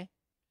forward for me.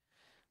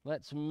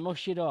 Let's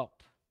mush it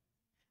up.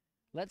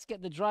 Let's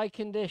get the dry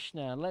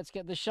conditioner. Let's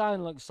get the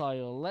Shine Lux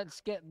oil. Let's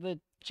get the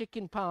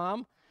chicken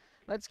palm.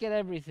 Let's get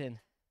everything.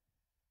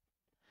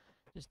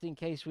 Just in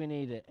case we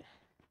need it.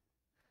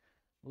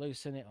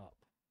 Loosen it up.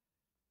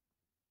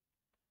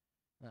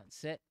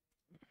 That's it.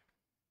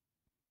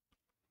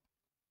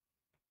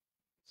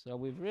 So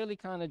we've really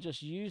kind of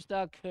just used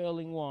our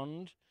curling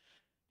wand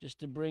just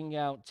to bring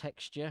out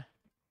texture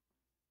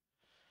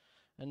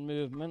and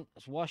movement.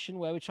 It's wash and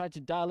wear. We tried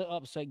to dial it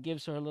up so it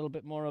gives her a little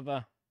bit more of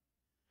a...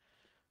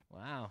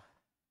 Wow.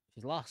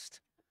 She's lost.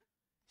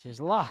 She's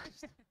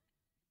lost.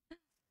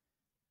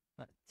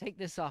 Right, take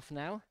this off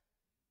now.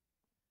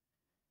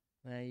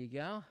 There you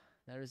go.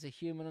 There is a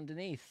human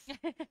underneath.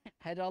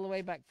 Head all the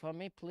way back for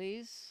me,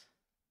 please.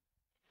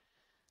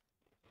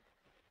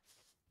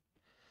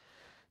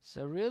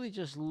 So really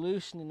just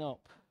loosening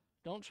up.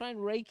 Don't try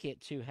and rake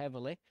it too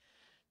heavily.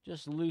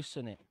 Just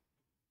loosen it.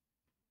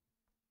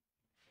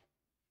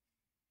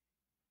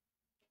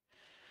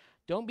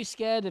 Don't be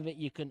scared of it.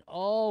 You can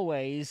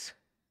always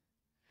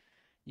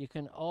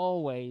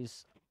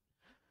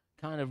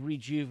kind of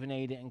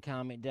rejuvenate it and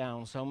calm it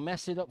down. So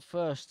mess it up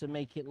first to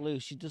make it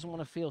loose. She doesn't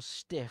want to feel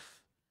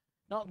stiff.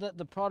 Not that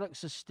the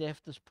products are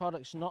stiff. This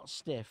product's not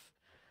stiff.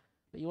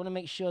 But you want to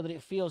make sure that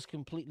it feels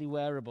completely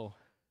wearable.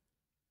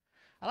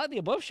 I like the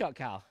above shot,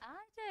 Cal. I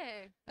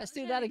do. Let's That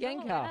do was that really again,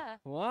 cool, Cal. yeah.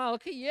 Wow,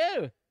 look at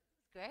you.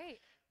 Great.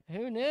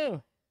 Who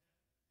knew?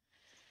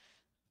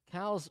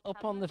 Cal's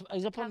up on the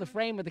he's up on the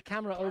frame with the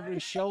camera over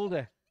his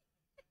shoulder.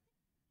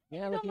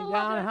 Yeah, on looking the down.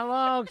 ladder.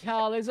 Hello,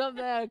 Cal. He's up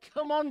there.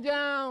 Come on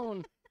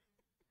down.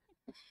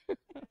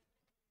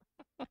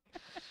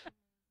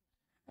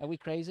 Are we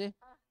crazy?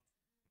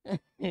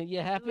 You You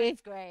happy?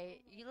 look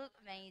great. You look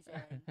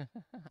amazing.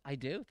 I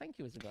do. Thank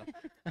you, Isabel.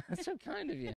 That's so kind of you.